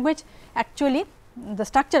 So, language actually, the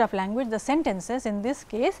structure of language, the sentences in this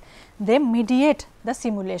case, they mediate the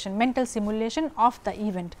simulation, mental simulation of the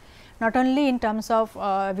event, not only in terms of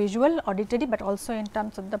visual, auditory, but also in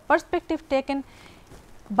terms of the perspective taken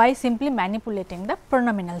by simply manipulating the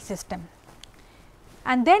pronominal system.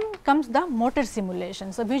 And then comes the motor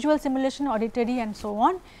simulation. So, visual simulation, auditory and so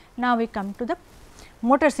on. Now, we come to the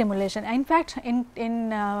motor simulation. In fact, in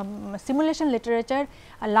simulation literature,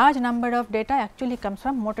 a large number of data actually comes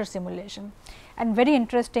from motor simulation and very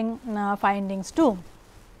interesting findings too.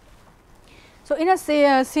 So, in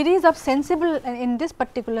a series of sensible, in this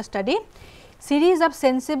particular study, series of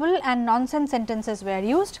sensible and nonsense sentences were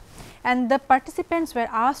used and the participants were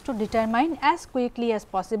asked to determine as quickly as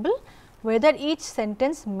possible whether each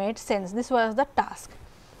sentence made sense. This was the task.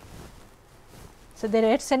 So, they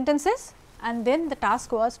read sentences and then the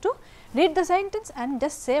task was to read the sentence and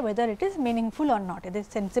just say whether it is meaningful or not, it is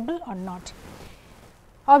sensible or not.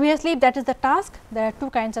 Obviously, if that is the task, there are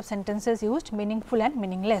two kinds of sentences used, meaningful and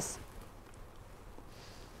meaningless.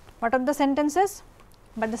 What are the sentences?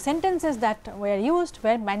 But the sentences that were used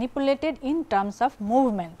were manipulated in terms of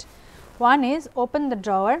movement. One is open the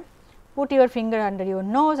drawer, put your finger under your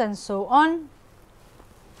nose and so on.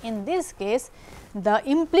 In this case, the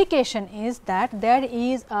implication is that there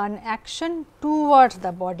is an action towards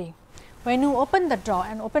the body. When you open the drawer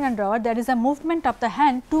and open a drawer, there is a movement of the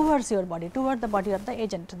hand towards your body, towards the body of the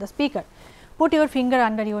agent, the speaker. Put your finger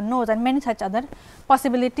under your nose and many such other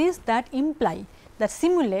possibilities that imply, that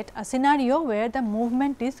simulate a scenario where the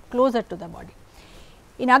movement is closer to the body.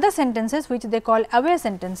 In other sentences, which they call away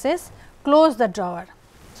sentences, close the drawer.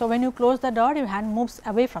 So, when you close the drawer, your hand moves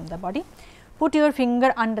away from the body, put your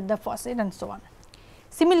finger under the faucet and so on.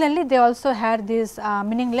 Similarly, they also had these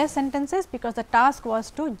meaningless sentences because the task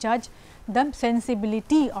was to judge the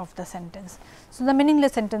sensibility of the sentence. So, the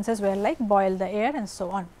meaningless sentences were like boil the air and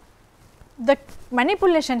so on. the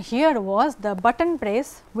manipulation here was the button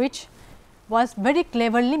press, which was very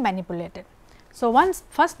cleverly manipulated. So,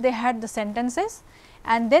 first they had the sentences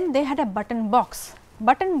and then they had a button box.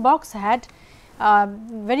 Button box had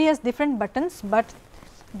various different buttons, but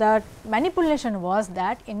the manipulation was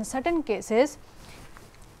that in certain cases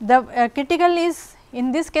the critical is,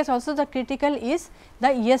 in this case also the critical is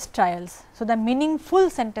the yes trials. So, the meaningful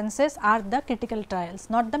sentences are the critical trials,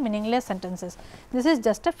 not the meaningless sentences. This is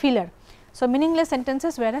just a filler. So, meaningless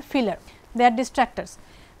sentences were a filler, they are distractors,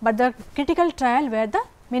 but the critical trial were the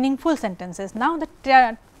meaningful sentences. Now,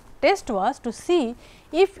 the test was to see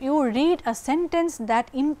if you read a sentence that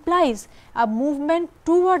implies a movement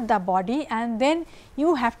toward the body and then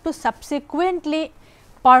you have to subsequently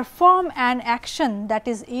perform an action that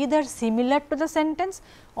is either similar to the sentence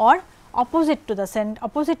or opposite to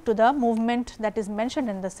the movement that is mentioned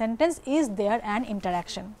in the sentence, is there an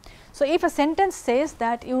interaction. So, if a sentence says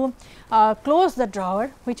that you close the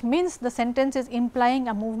drawer, which means the sentence is implying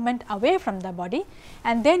a movement away from the body,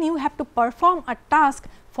 and then you have to perform a task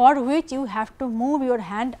for which you have to move your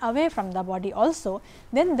hand away from the body also,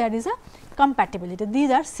 then there is a compatibility. These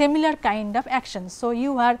are similar kind of actions. So,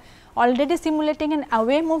 you are already simulating an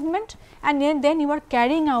away movement and then you are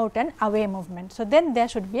carrying out an away movement. So, then there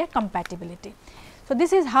should be a compatibility. So,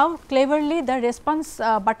 this is how cleverly the response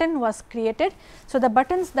button was created. So, the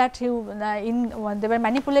buttons that they were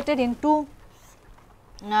manipulated in two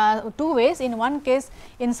ways. In one case,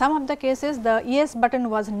 in some of the cases the yes button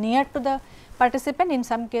was near to the participant, in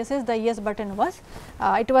some cases the yes button was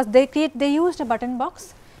they used a button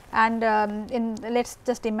box, and let us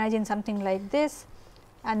just imagine something like this,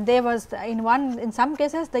 and there was in some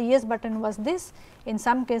cases the yes button was this, in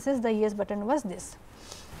some cases the yes button was this,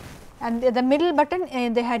 and the middle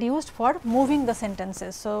button they had used for moving the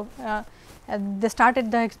sentences. So, they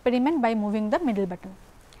started the experiment by moving the middle button.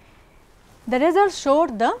 The results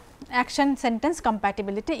showed the action sentence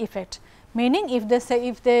compatibility effect, meaning if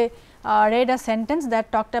they read a sentence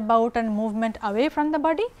that talked about a movement away from the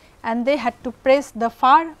body and they had to press the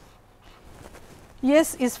far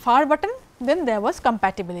yes is far button, then there was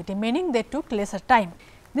compatibility, meaning they took lesser time.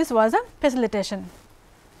 This was a facilitation.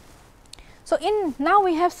 So, now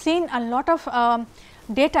we have seen a lot of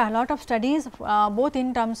data, a lot of studies both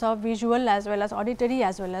in terms of visual as well as auditory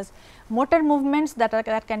as well as motor movements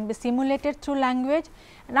that can be simulated through language.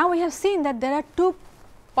 Now, we have seen that there are two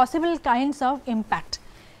possible kinds of impact.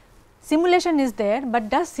 Simulation is there, but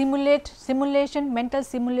does mental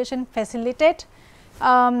simulation facilitate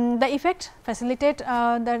the effect, facilitate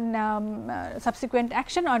the subsequent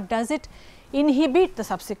action, or does it inhibit the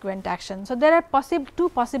subsequent action? So, there are two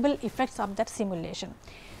possible effects of that simulation.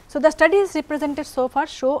 So, the studies represented so far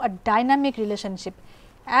show a dynamic relationship.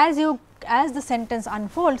 As the sentence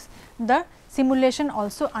unfolds, the simulation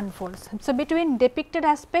also unfolds. So, between depicted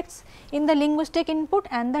aspects in the linguistic input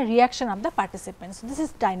and the reaction of the participants. This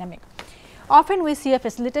is dynamic. Often we see a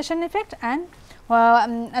facilitation effect, and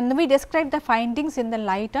we describe the findings in the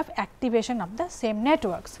light of activation of the same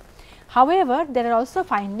networks. However, there are also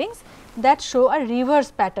findings that show a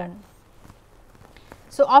reverse pattern.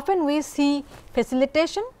 So, often we see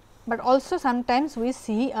facilitation, but also sometimes we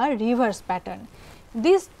see a reverse pattern.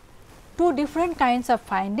 These two different kinds of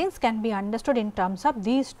findings can be understood in terms of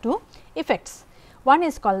these two effects. One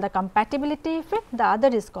is called the compatibility effect, the other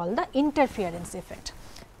is called the interference effect.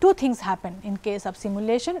 Two things happen in case of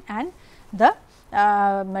simulation and the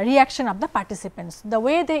reaction of the participants. The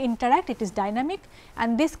way they interact, it is dynamic,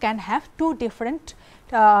 and this can have two different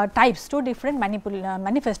types, two different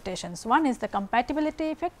manifestations. One is the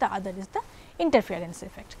compatibility effect, the other is the interference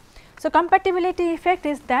effect. So, compatibility effect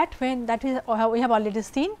is that when we have already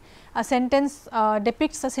seen a sentence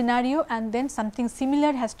depicts a scenario and then something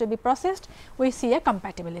similar has to be processed, we see a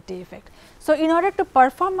compatibility effect. So, in order to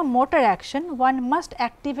perform a motor action, one must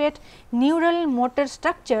activate neural motor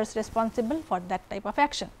structures responsible for that type of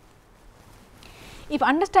action. If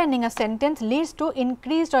understanding a sentence leads to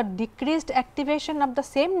increased or decreased activation of the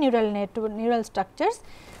same neural structures,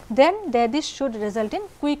 then this should result in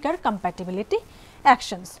quicker compatibility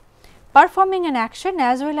actions. Performing an action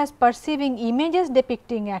as well as perceiving images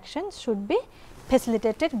depicting actions should be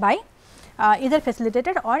facilitated by either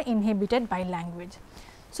facilitated or inhibited by language.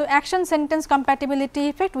 So, action sentence compatibility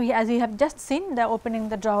effect, as we have just seen, the opening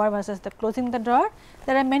the drawer versus the closing the drawer.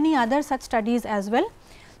 There are many other such studies as well.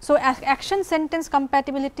 So, action sentence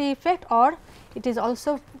compatibility effect, or it is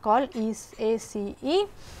also called ACE.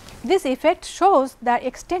 This effect shows the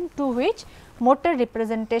extent to which motor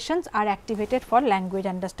representations are activated for language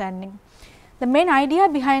understanding. The main idea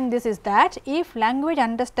behind this is that if language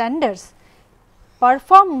understanders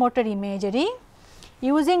perform motor imagery,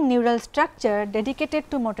 using neural structure dedicated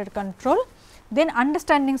to motor control, then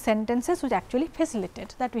understanding sentences which actually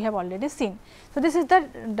facilitate, that we have already seen. So, this is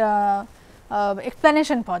the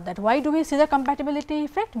explanation for that. Why do we see the compatibility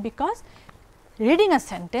effect? Because reading a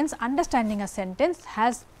sentence, understanding a sentence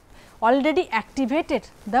has already activated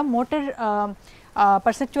the motor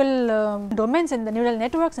perceptual domains in the neural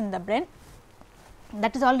networks in the brain,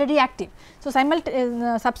 that is already active. So,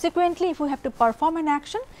 subsequently if we have to perform an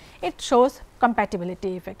action, it shows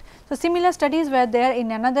compatibility effect. So, similar studies were there in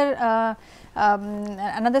another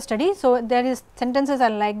study. So, there is sentences are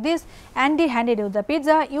like this: Andy handed you the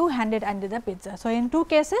pizza, you handed Andy the pizza. So, in two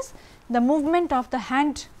cases the movement of the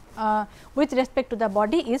hand with respect to the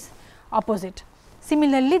body is opposite.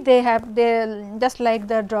 Similarly, they just like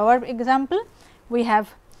the drawer example, we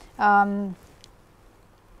have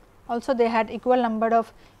also they had equal number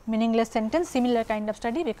of meaningless sentence, similar kind of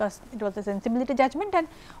study, because it was a sensibility judgment, and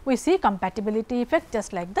we see compatibility effect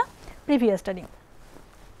just like the previous study.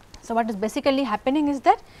 So, what is basically happening is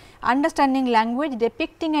that understanding language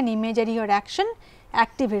depicting an imagery or action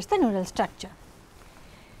activates the neural structure.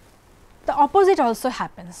 The opposite also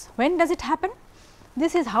happens. When does it happen?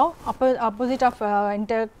 This is how opposite of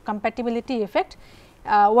intercompatibility effect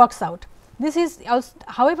works out. This is also,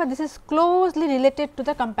 however, this is closely related to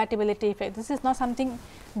the compatibility effect. This is not something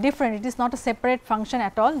different, it is not a separate function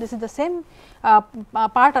at all. This is the same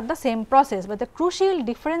part of the same process, but the crucial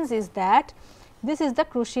difference is that this is the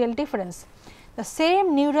crucial difference. The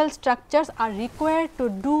same neural structures are required to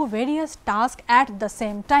do various tasks at the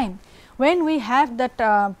same time. When we have that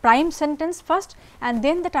prime sentence first and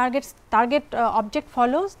then the target object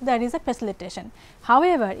follows, there is a facilitation.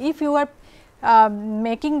 However, if you are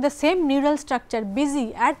making the same neural structure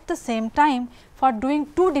busy at the same time for doing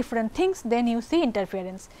two different things, then you see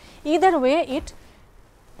interference. Either way, it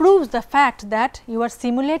proves the fact that you are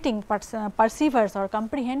simulating, perceivers or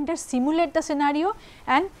comprehenders simulate the scenario,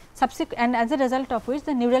 and as a result of which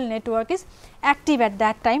the neural network is active at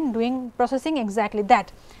that time processing exactly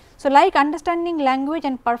that. So, like understanding language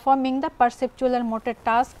and performing the perceptual or motor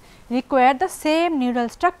task require the same neural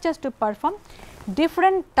structures to perform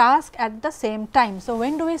different tasks at the same time. So,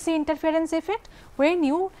 when do we see interference effect? When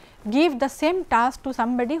you give the same task to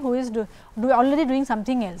somebody who is already doing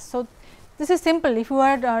something else. So, this is simple. If you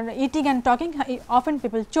are eating and talking, often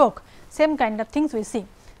people choke, same kind of things we see.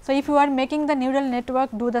 So, if you are making the neural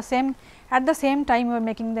network do the same at the same time, you are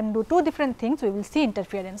making them do two different things, we will see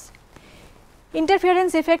interference.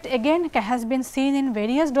 Interference effect again has been seen in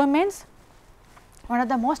various domains. One of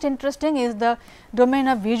the most interesting is the domain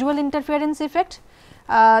of visual interference effect.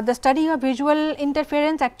 The study of visual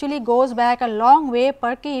interference actually goes back a long way.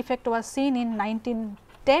 Perky effect was seen in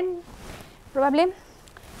 1910 probably.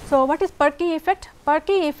 So, what is Perky effect?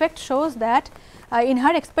 Perky effect shows that in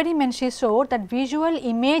her experiment she showed that visual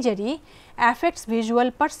imagery affects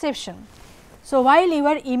visual perception. So, while you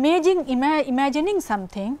are imagining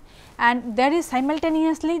something and there is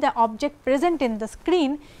simultaneously the object present in the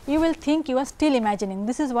screen, you will think you are still imagining.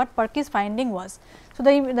 This is what Perky's finding was. So,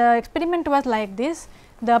 the experiment was like this: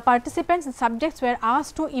 the participants and subjects were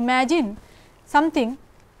asked to imagine something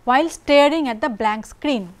while staring at the blank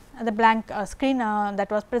screen, that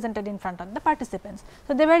was presented in front of the participants.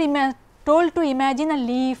 So, they were told to imagine a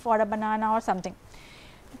leaf or a banana or something.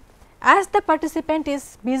 As the participant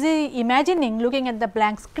is busy imagining, looking at the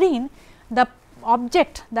blank screen, the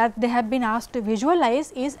object that they have been asked to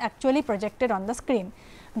visualize is actually projected on the screen.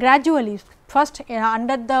 Gradually, first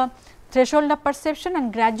under the threshold of perception,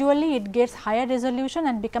 and gradually it gets higher resolution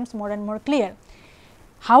and becomes more and more clear.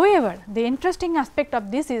 However, the interesting aspect of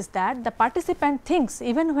this is that the participant thinks,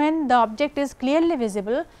 even when the object is clearly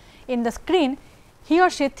visible in the screen, he or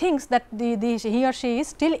she thinks that he or she is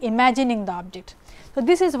still imagining the object. So,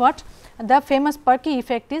 this is what the famous Perky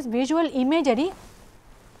effect is. Visual imagery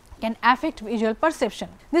can affect visual perception.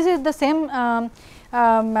 This is the same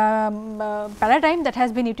paradigm that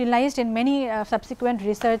has been utilized in many subsequent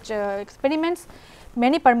research experiments.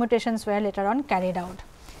 Many permutations were later on carried out.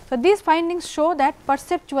 So, these findings show that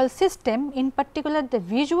perceptual system, in particular the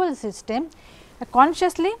visual system,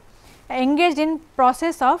 consciously engaged in the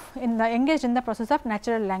process of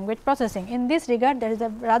natural language processing. In this regard, there is a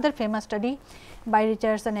rather famous study by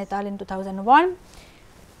Richardson et al. In 2001.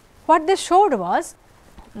 What they showed was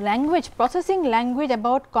processing language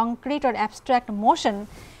about concrete or abstract motion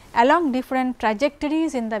along different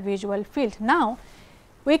trajectories in the visual field. Now,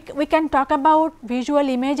 we can talk about visual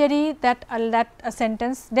imagery that a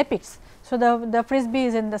sentence depicts. So, the frisbee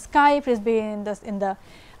is in the sky, frisbee in the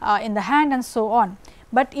hand, and so on.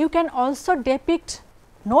 But you can also depict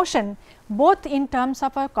notion both in terms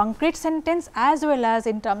of a concrete sentence as well as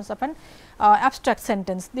in terms of an abstract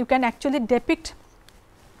sentence. You can actually depict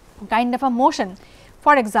kind of a motion.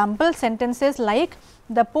 For example, sentences like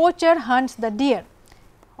the poacher hunts the deer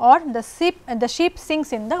or the sheep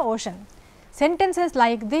sinks in the ocean. Sentences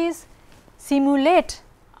like these simulate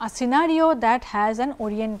a scenario that has an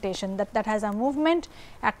orientation, that has a movement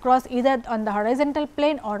across either on the horizontal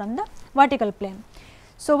plane or on the vertical plane.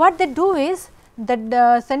 So, what they do is that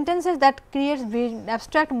the sentences that creates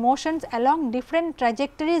abstract motions along different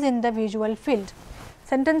trajectories in the visual field.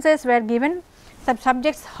 Sentences were given,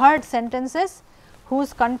 subjects heard sentences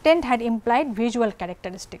whose content had implied visual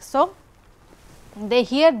characteristics. So, they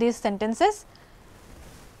hear these sentences.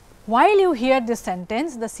 While you hear this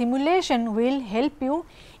sentence, the simulation will help you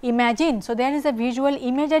imagine. So, there is a visual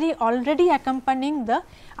imagery already accompanying the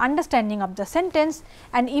understanding of the sentence,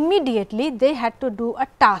 and immediately they had to do a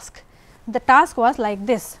task. The task was like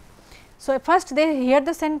this. So, first they hear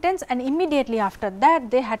the sentence and immediately after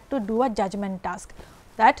that they had to do a judgment task,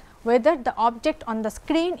 that whether the object on the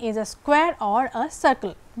screen is a square or a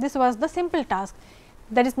circle. This was the simple task.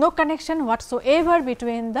 There is no connection whatsoever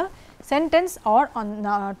between the sentence or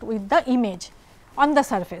on with the image on the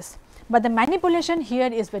surface, but the manipulation here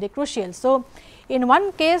is very crucial. So, in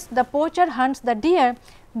one case the poacher hunts the deer,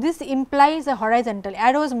 this implies a horizontal,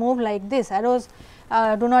 arrows move like this, arrows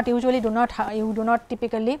do not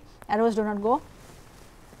typically arrows do not go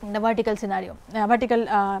in the vertical scenario, vertical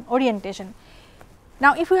orientation.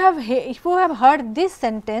 Now, if you have heard this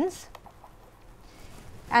sentence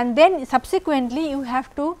and then subsequently you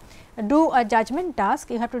have to do a judgment task,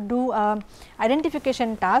 you have to do a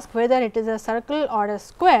identification task whether it is a circle or a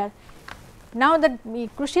square. Now, the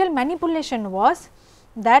crucial manipulation was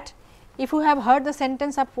that if you have heard the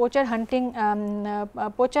sentence of poacher hunting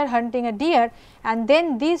a deer and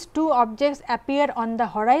then these two objects appear on the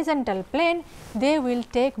horizontal plane, they will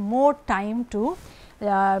take more time to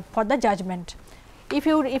for the judgment. If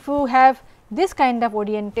you have this kind of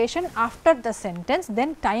orientation after the sentence,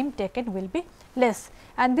 then time taken will be less,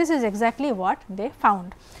 and this is exactly what they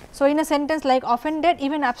found. So, in a sentence like offended,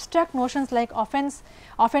 even abstract notions like offense,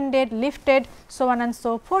 offended, lifted, so on and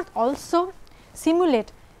so forth also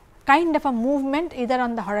simulate kind of a movement either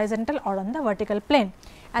on the horizontal or on the vertical plane.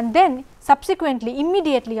 And then subsequently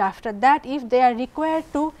immediately after that, if they are required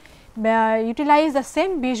to utilize the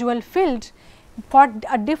same visual field for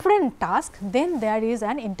a different task, then there is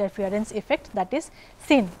an interference effect that is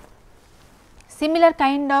seen. Similar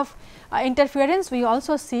kind of interference we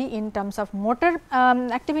also see in terms of motor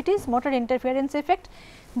activities, motor interference effect.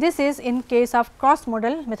 This is in case of cross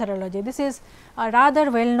modal methodology. This is a rather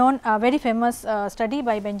well known very famous study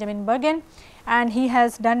by Benjamin Bergen, and he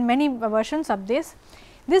has done many versions of this.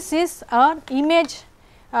 This is a image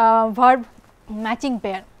verb matching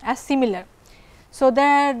pair as similar. So,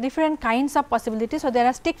 there are different kinds of possibilities. So, there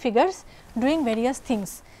are stick figures doing various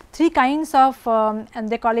things, three kinds of and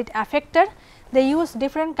they call it affector. They use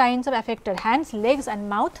different kinds of affector, hands, legs and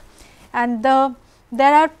mouth, and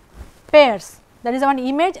there are pairs. There is one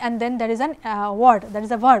image and then there is an word, that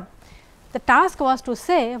is a verb. The task was to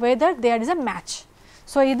say whether there is a match.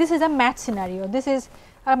 So, this is a match scenario, this is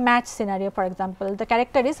a match scenario. For example, the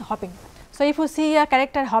character is hopping. So, if you see a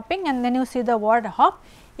character hopping and then you see the word hop,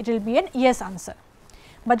 it will be an yes answer,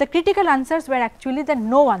 but the critical answers were actually the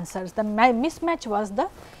no answers. The mismatch was the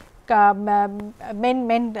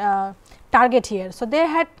main target here. So, they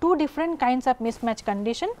had two different kinds of mismatch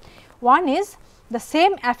condition. One is the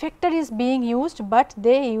same affector is being used, but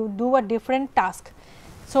they do a different task.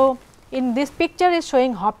 So, in this picture is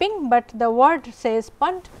showing hopping, but the word says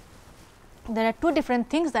punt. There are two different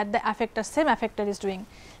things that the affector, same affector is doing.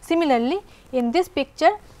 Similarly, in this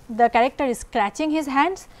picture the character is scratching his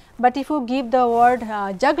hands, but if you give the word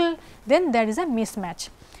juggle, then there is a mismatch.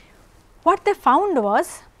 What they found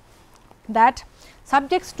was that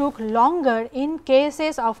subjects took longer in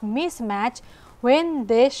cases of mismatch when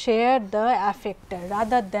they shared the affector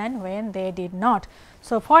rather than when they did not.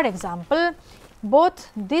 So, for example,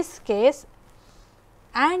 both this case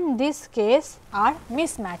and this case are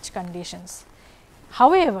mismatch conditions.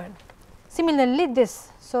 However, similarly this.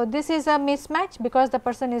 So, this is a mismatch because the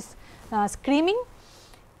person is screaming,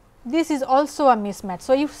 this is also a mismatch.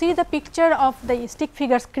 So, you see the picture of the stick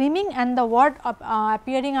figure screaming and the word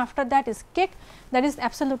appearing after that is kick, that is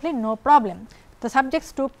absolutely no problem. The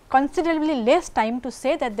subjects took considerably less time to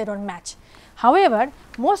say that they do not match. However,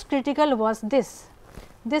 most critical was this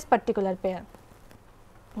particular pair,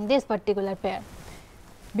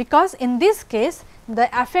 because in this case the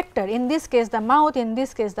affector, in this case the mouth, in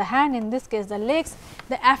this case the hand, in this case the legs,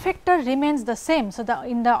 the affector remains the same. So,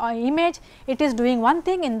 in the image it is doing one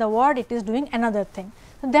thing, in the word it is doing another thing.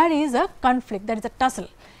 So, there is a conflict, there is a tussle,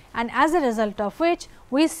 and as a result of which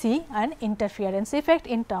we see an interference effect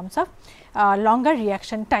in terms of longer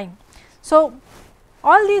reaction time. So,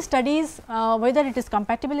 all these studies, whether it is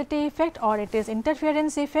compatibility effect or it is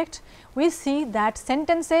interference effect, we see that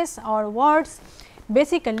sentences or words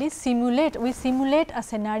basically simulate a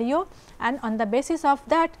scenario, and on the basis of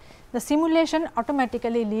that the simulation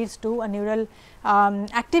automatically leads to a neural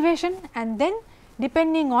activation, and then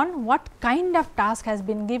depending on what kind of task has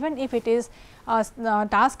been given, if it is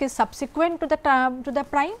task is subsequent to the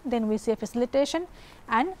prime, then we see a facilitation,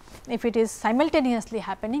 and if it is simultaneously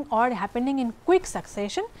happening or happening in quick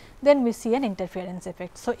succession, then we see an interference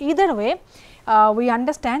effect. So, either way we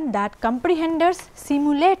understand that comprehenders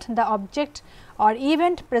simulate the object or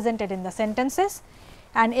event presented in the sentences,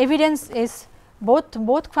 and evidence is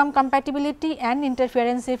both from compatibility and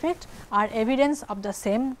interference effect are evidence of the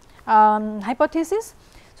same hypothesis.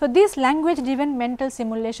 So, this language driven mental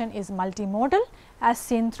simulation is multimodal as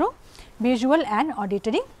seen through visual and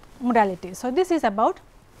auditory modalities. So, this is about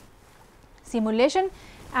simulation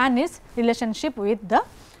and its relationship with the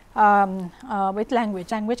with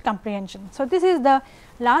language comprehension. So, this is the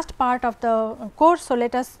last part of the course. So,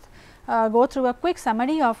 let us go through a quick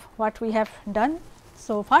summary of what we have done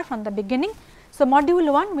so far from the beginning. So,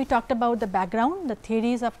 module 1 we talked about the background, the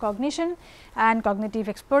theories of cognition and cognitive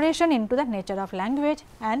exploration into the nature of language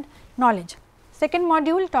and knowledge. Second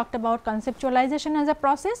module talked about conceptualization as a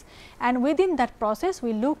process, and within that process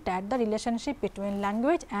we looked at the relationship between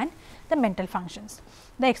language and the mental functions,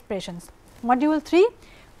 the expressions. Module 3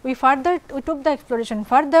 we took the exploration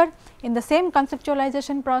further in the same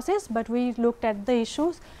conceptualization process, but we looked at the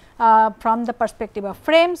issues from the perspective of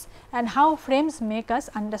frames and how frames make us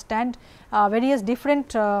understand various different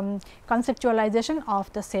conceptualization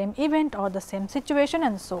of the same event or the same situation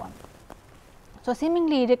and so on. So,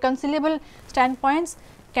 seemingly irreconcilable standpoints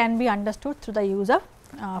can be understood through the use of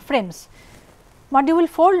frames. Module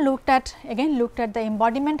 4 looked at the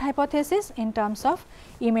embodiment hypothesis in terms of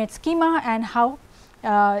image schema and how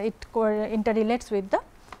it interrelates with the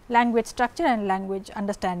language structure and language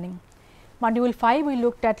understanding. Module 5 we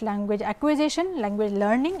looked at language acquisition, language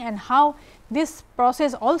learning, and how this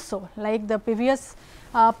process also, like the previous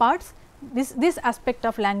parts, this aspect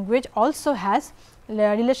of language also has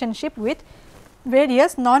relationship with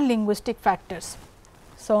various non-linguistic factors.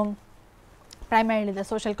 So, primarily the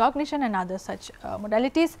social cognition and other such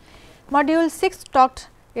modalities. Module 6 talked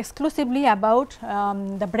exclusively about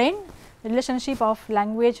the brain, relationship of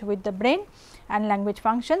language with the brain and language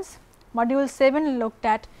functions. Module 7 looked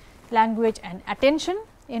at language and attention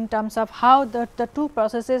in terms of how the two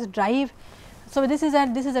processes drive. So, this is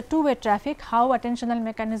a two-way traffic, how attentional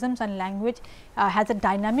mechanisms and language has a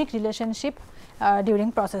dynamic relationship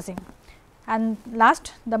during processing. And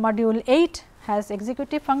last, the module 8 has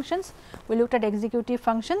executive functions. We looked at executive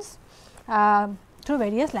functions through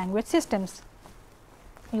various language systems.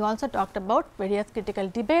 We also talked about various critical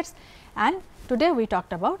debates, and today we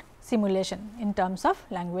talked about simulation in terms of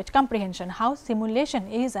language comprehension, how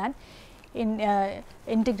simulation is an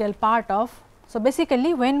integral part of. So,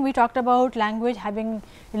 basically when we talked about language having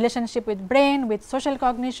relationship with brain, with social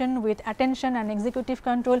cognition, with attention and executive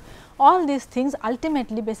control, all these things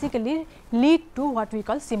ultimately basically lead to what we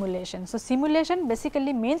call simulation. So, simulation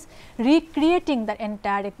basically means recreating the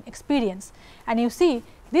entire experience, and you see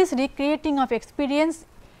this recreating of experience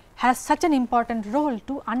has such an important role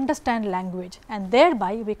to understand language, and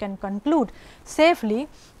thereby we can conclude safely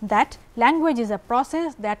that language is a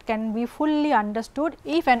process that can be fully understood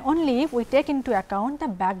if and only if we take into account the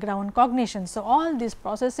background cognition. So, all these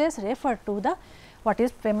processes refer to the what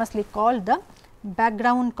is famously called the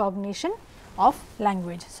background cognition of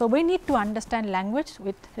language. So, we need to understand language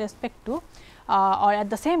with respect to or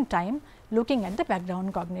at the same time looking at the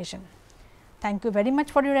background cognition. Thank you very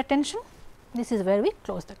much for your attention. This is where we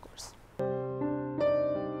close the course.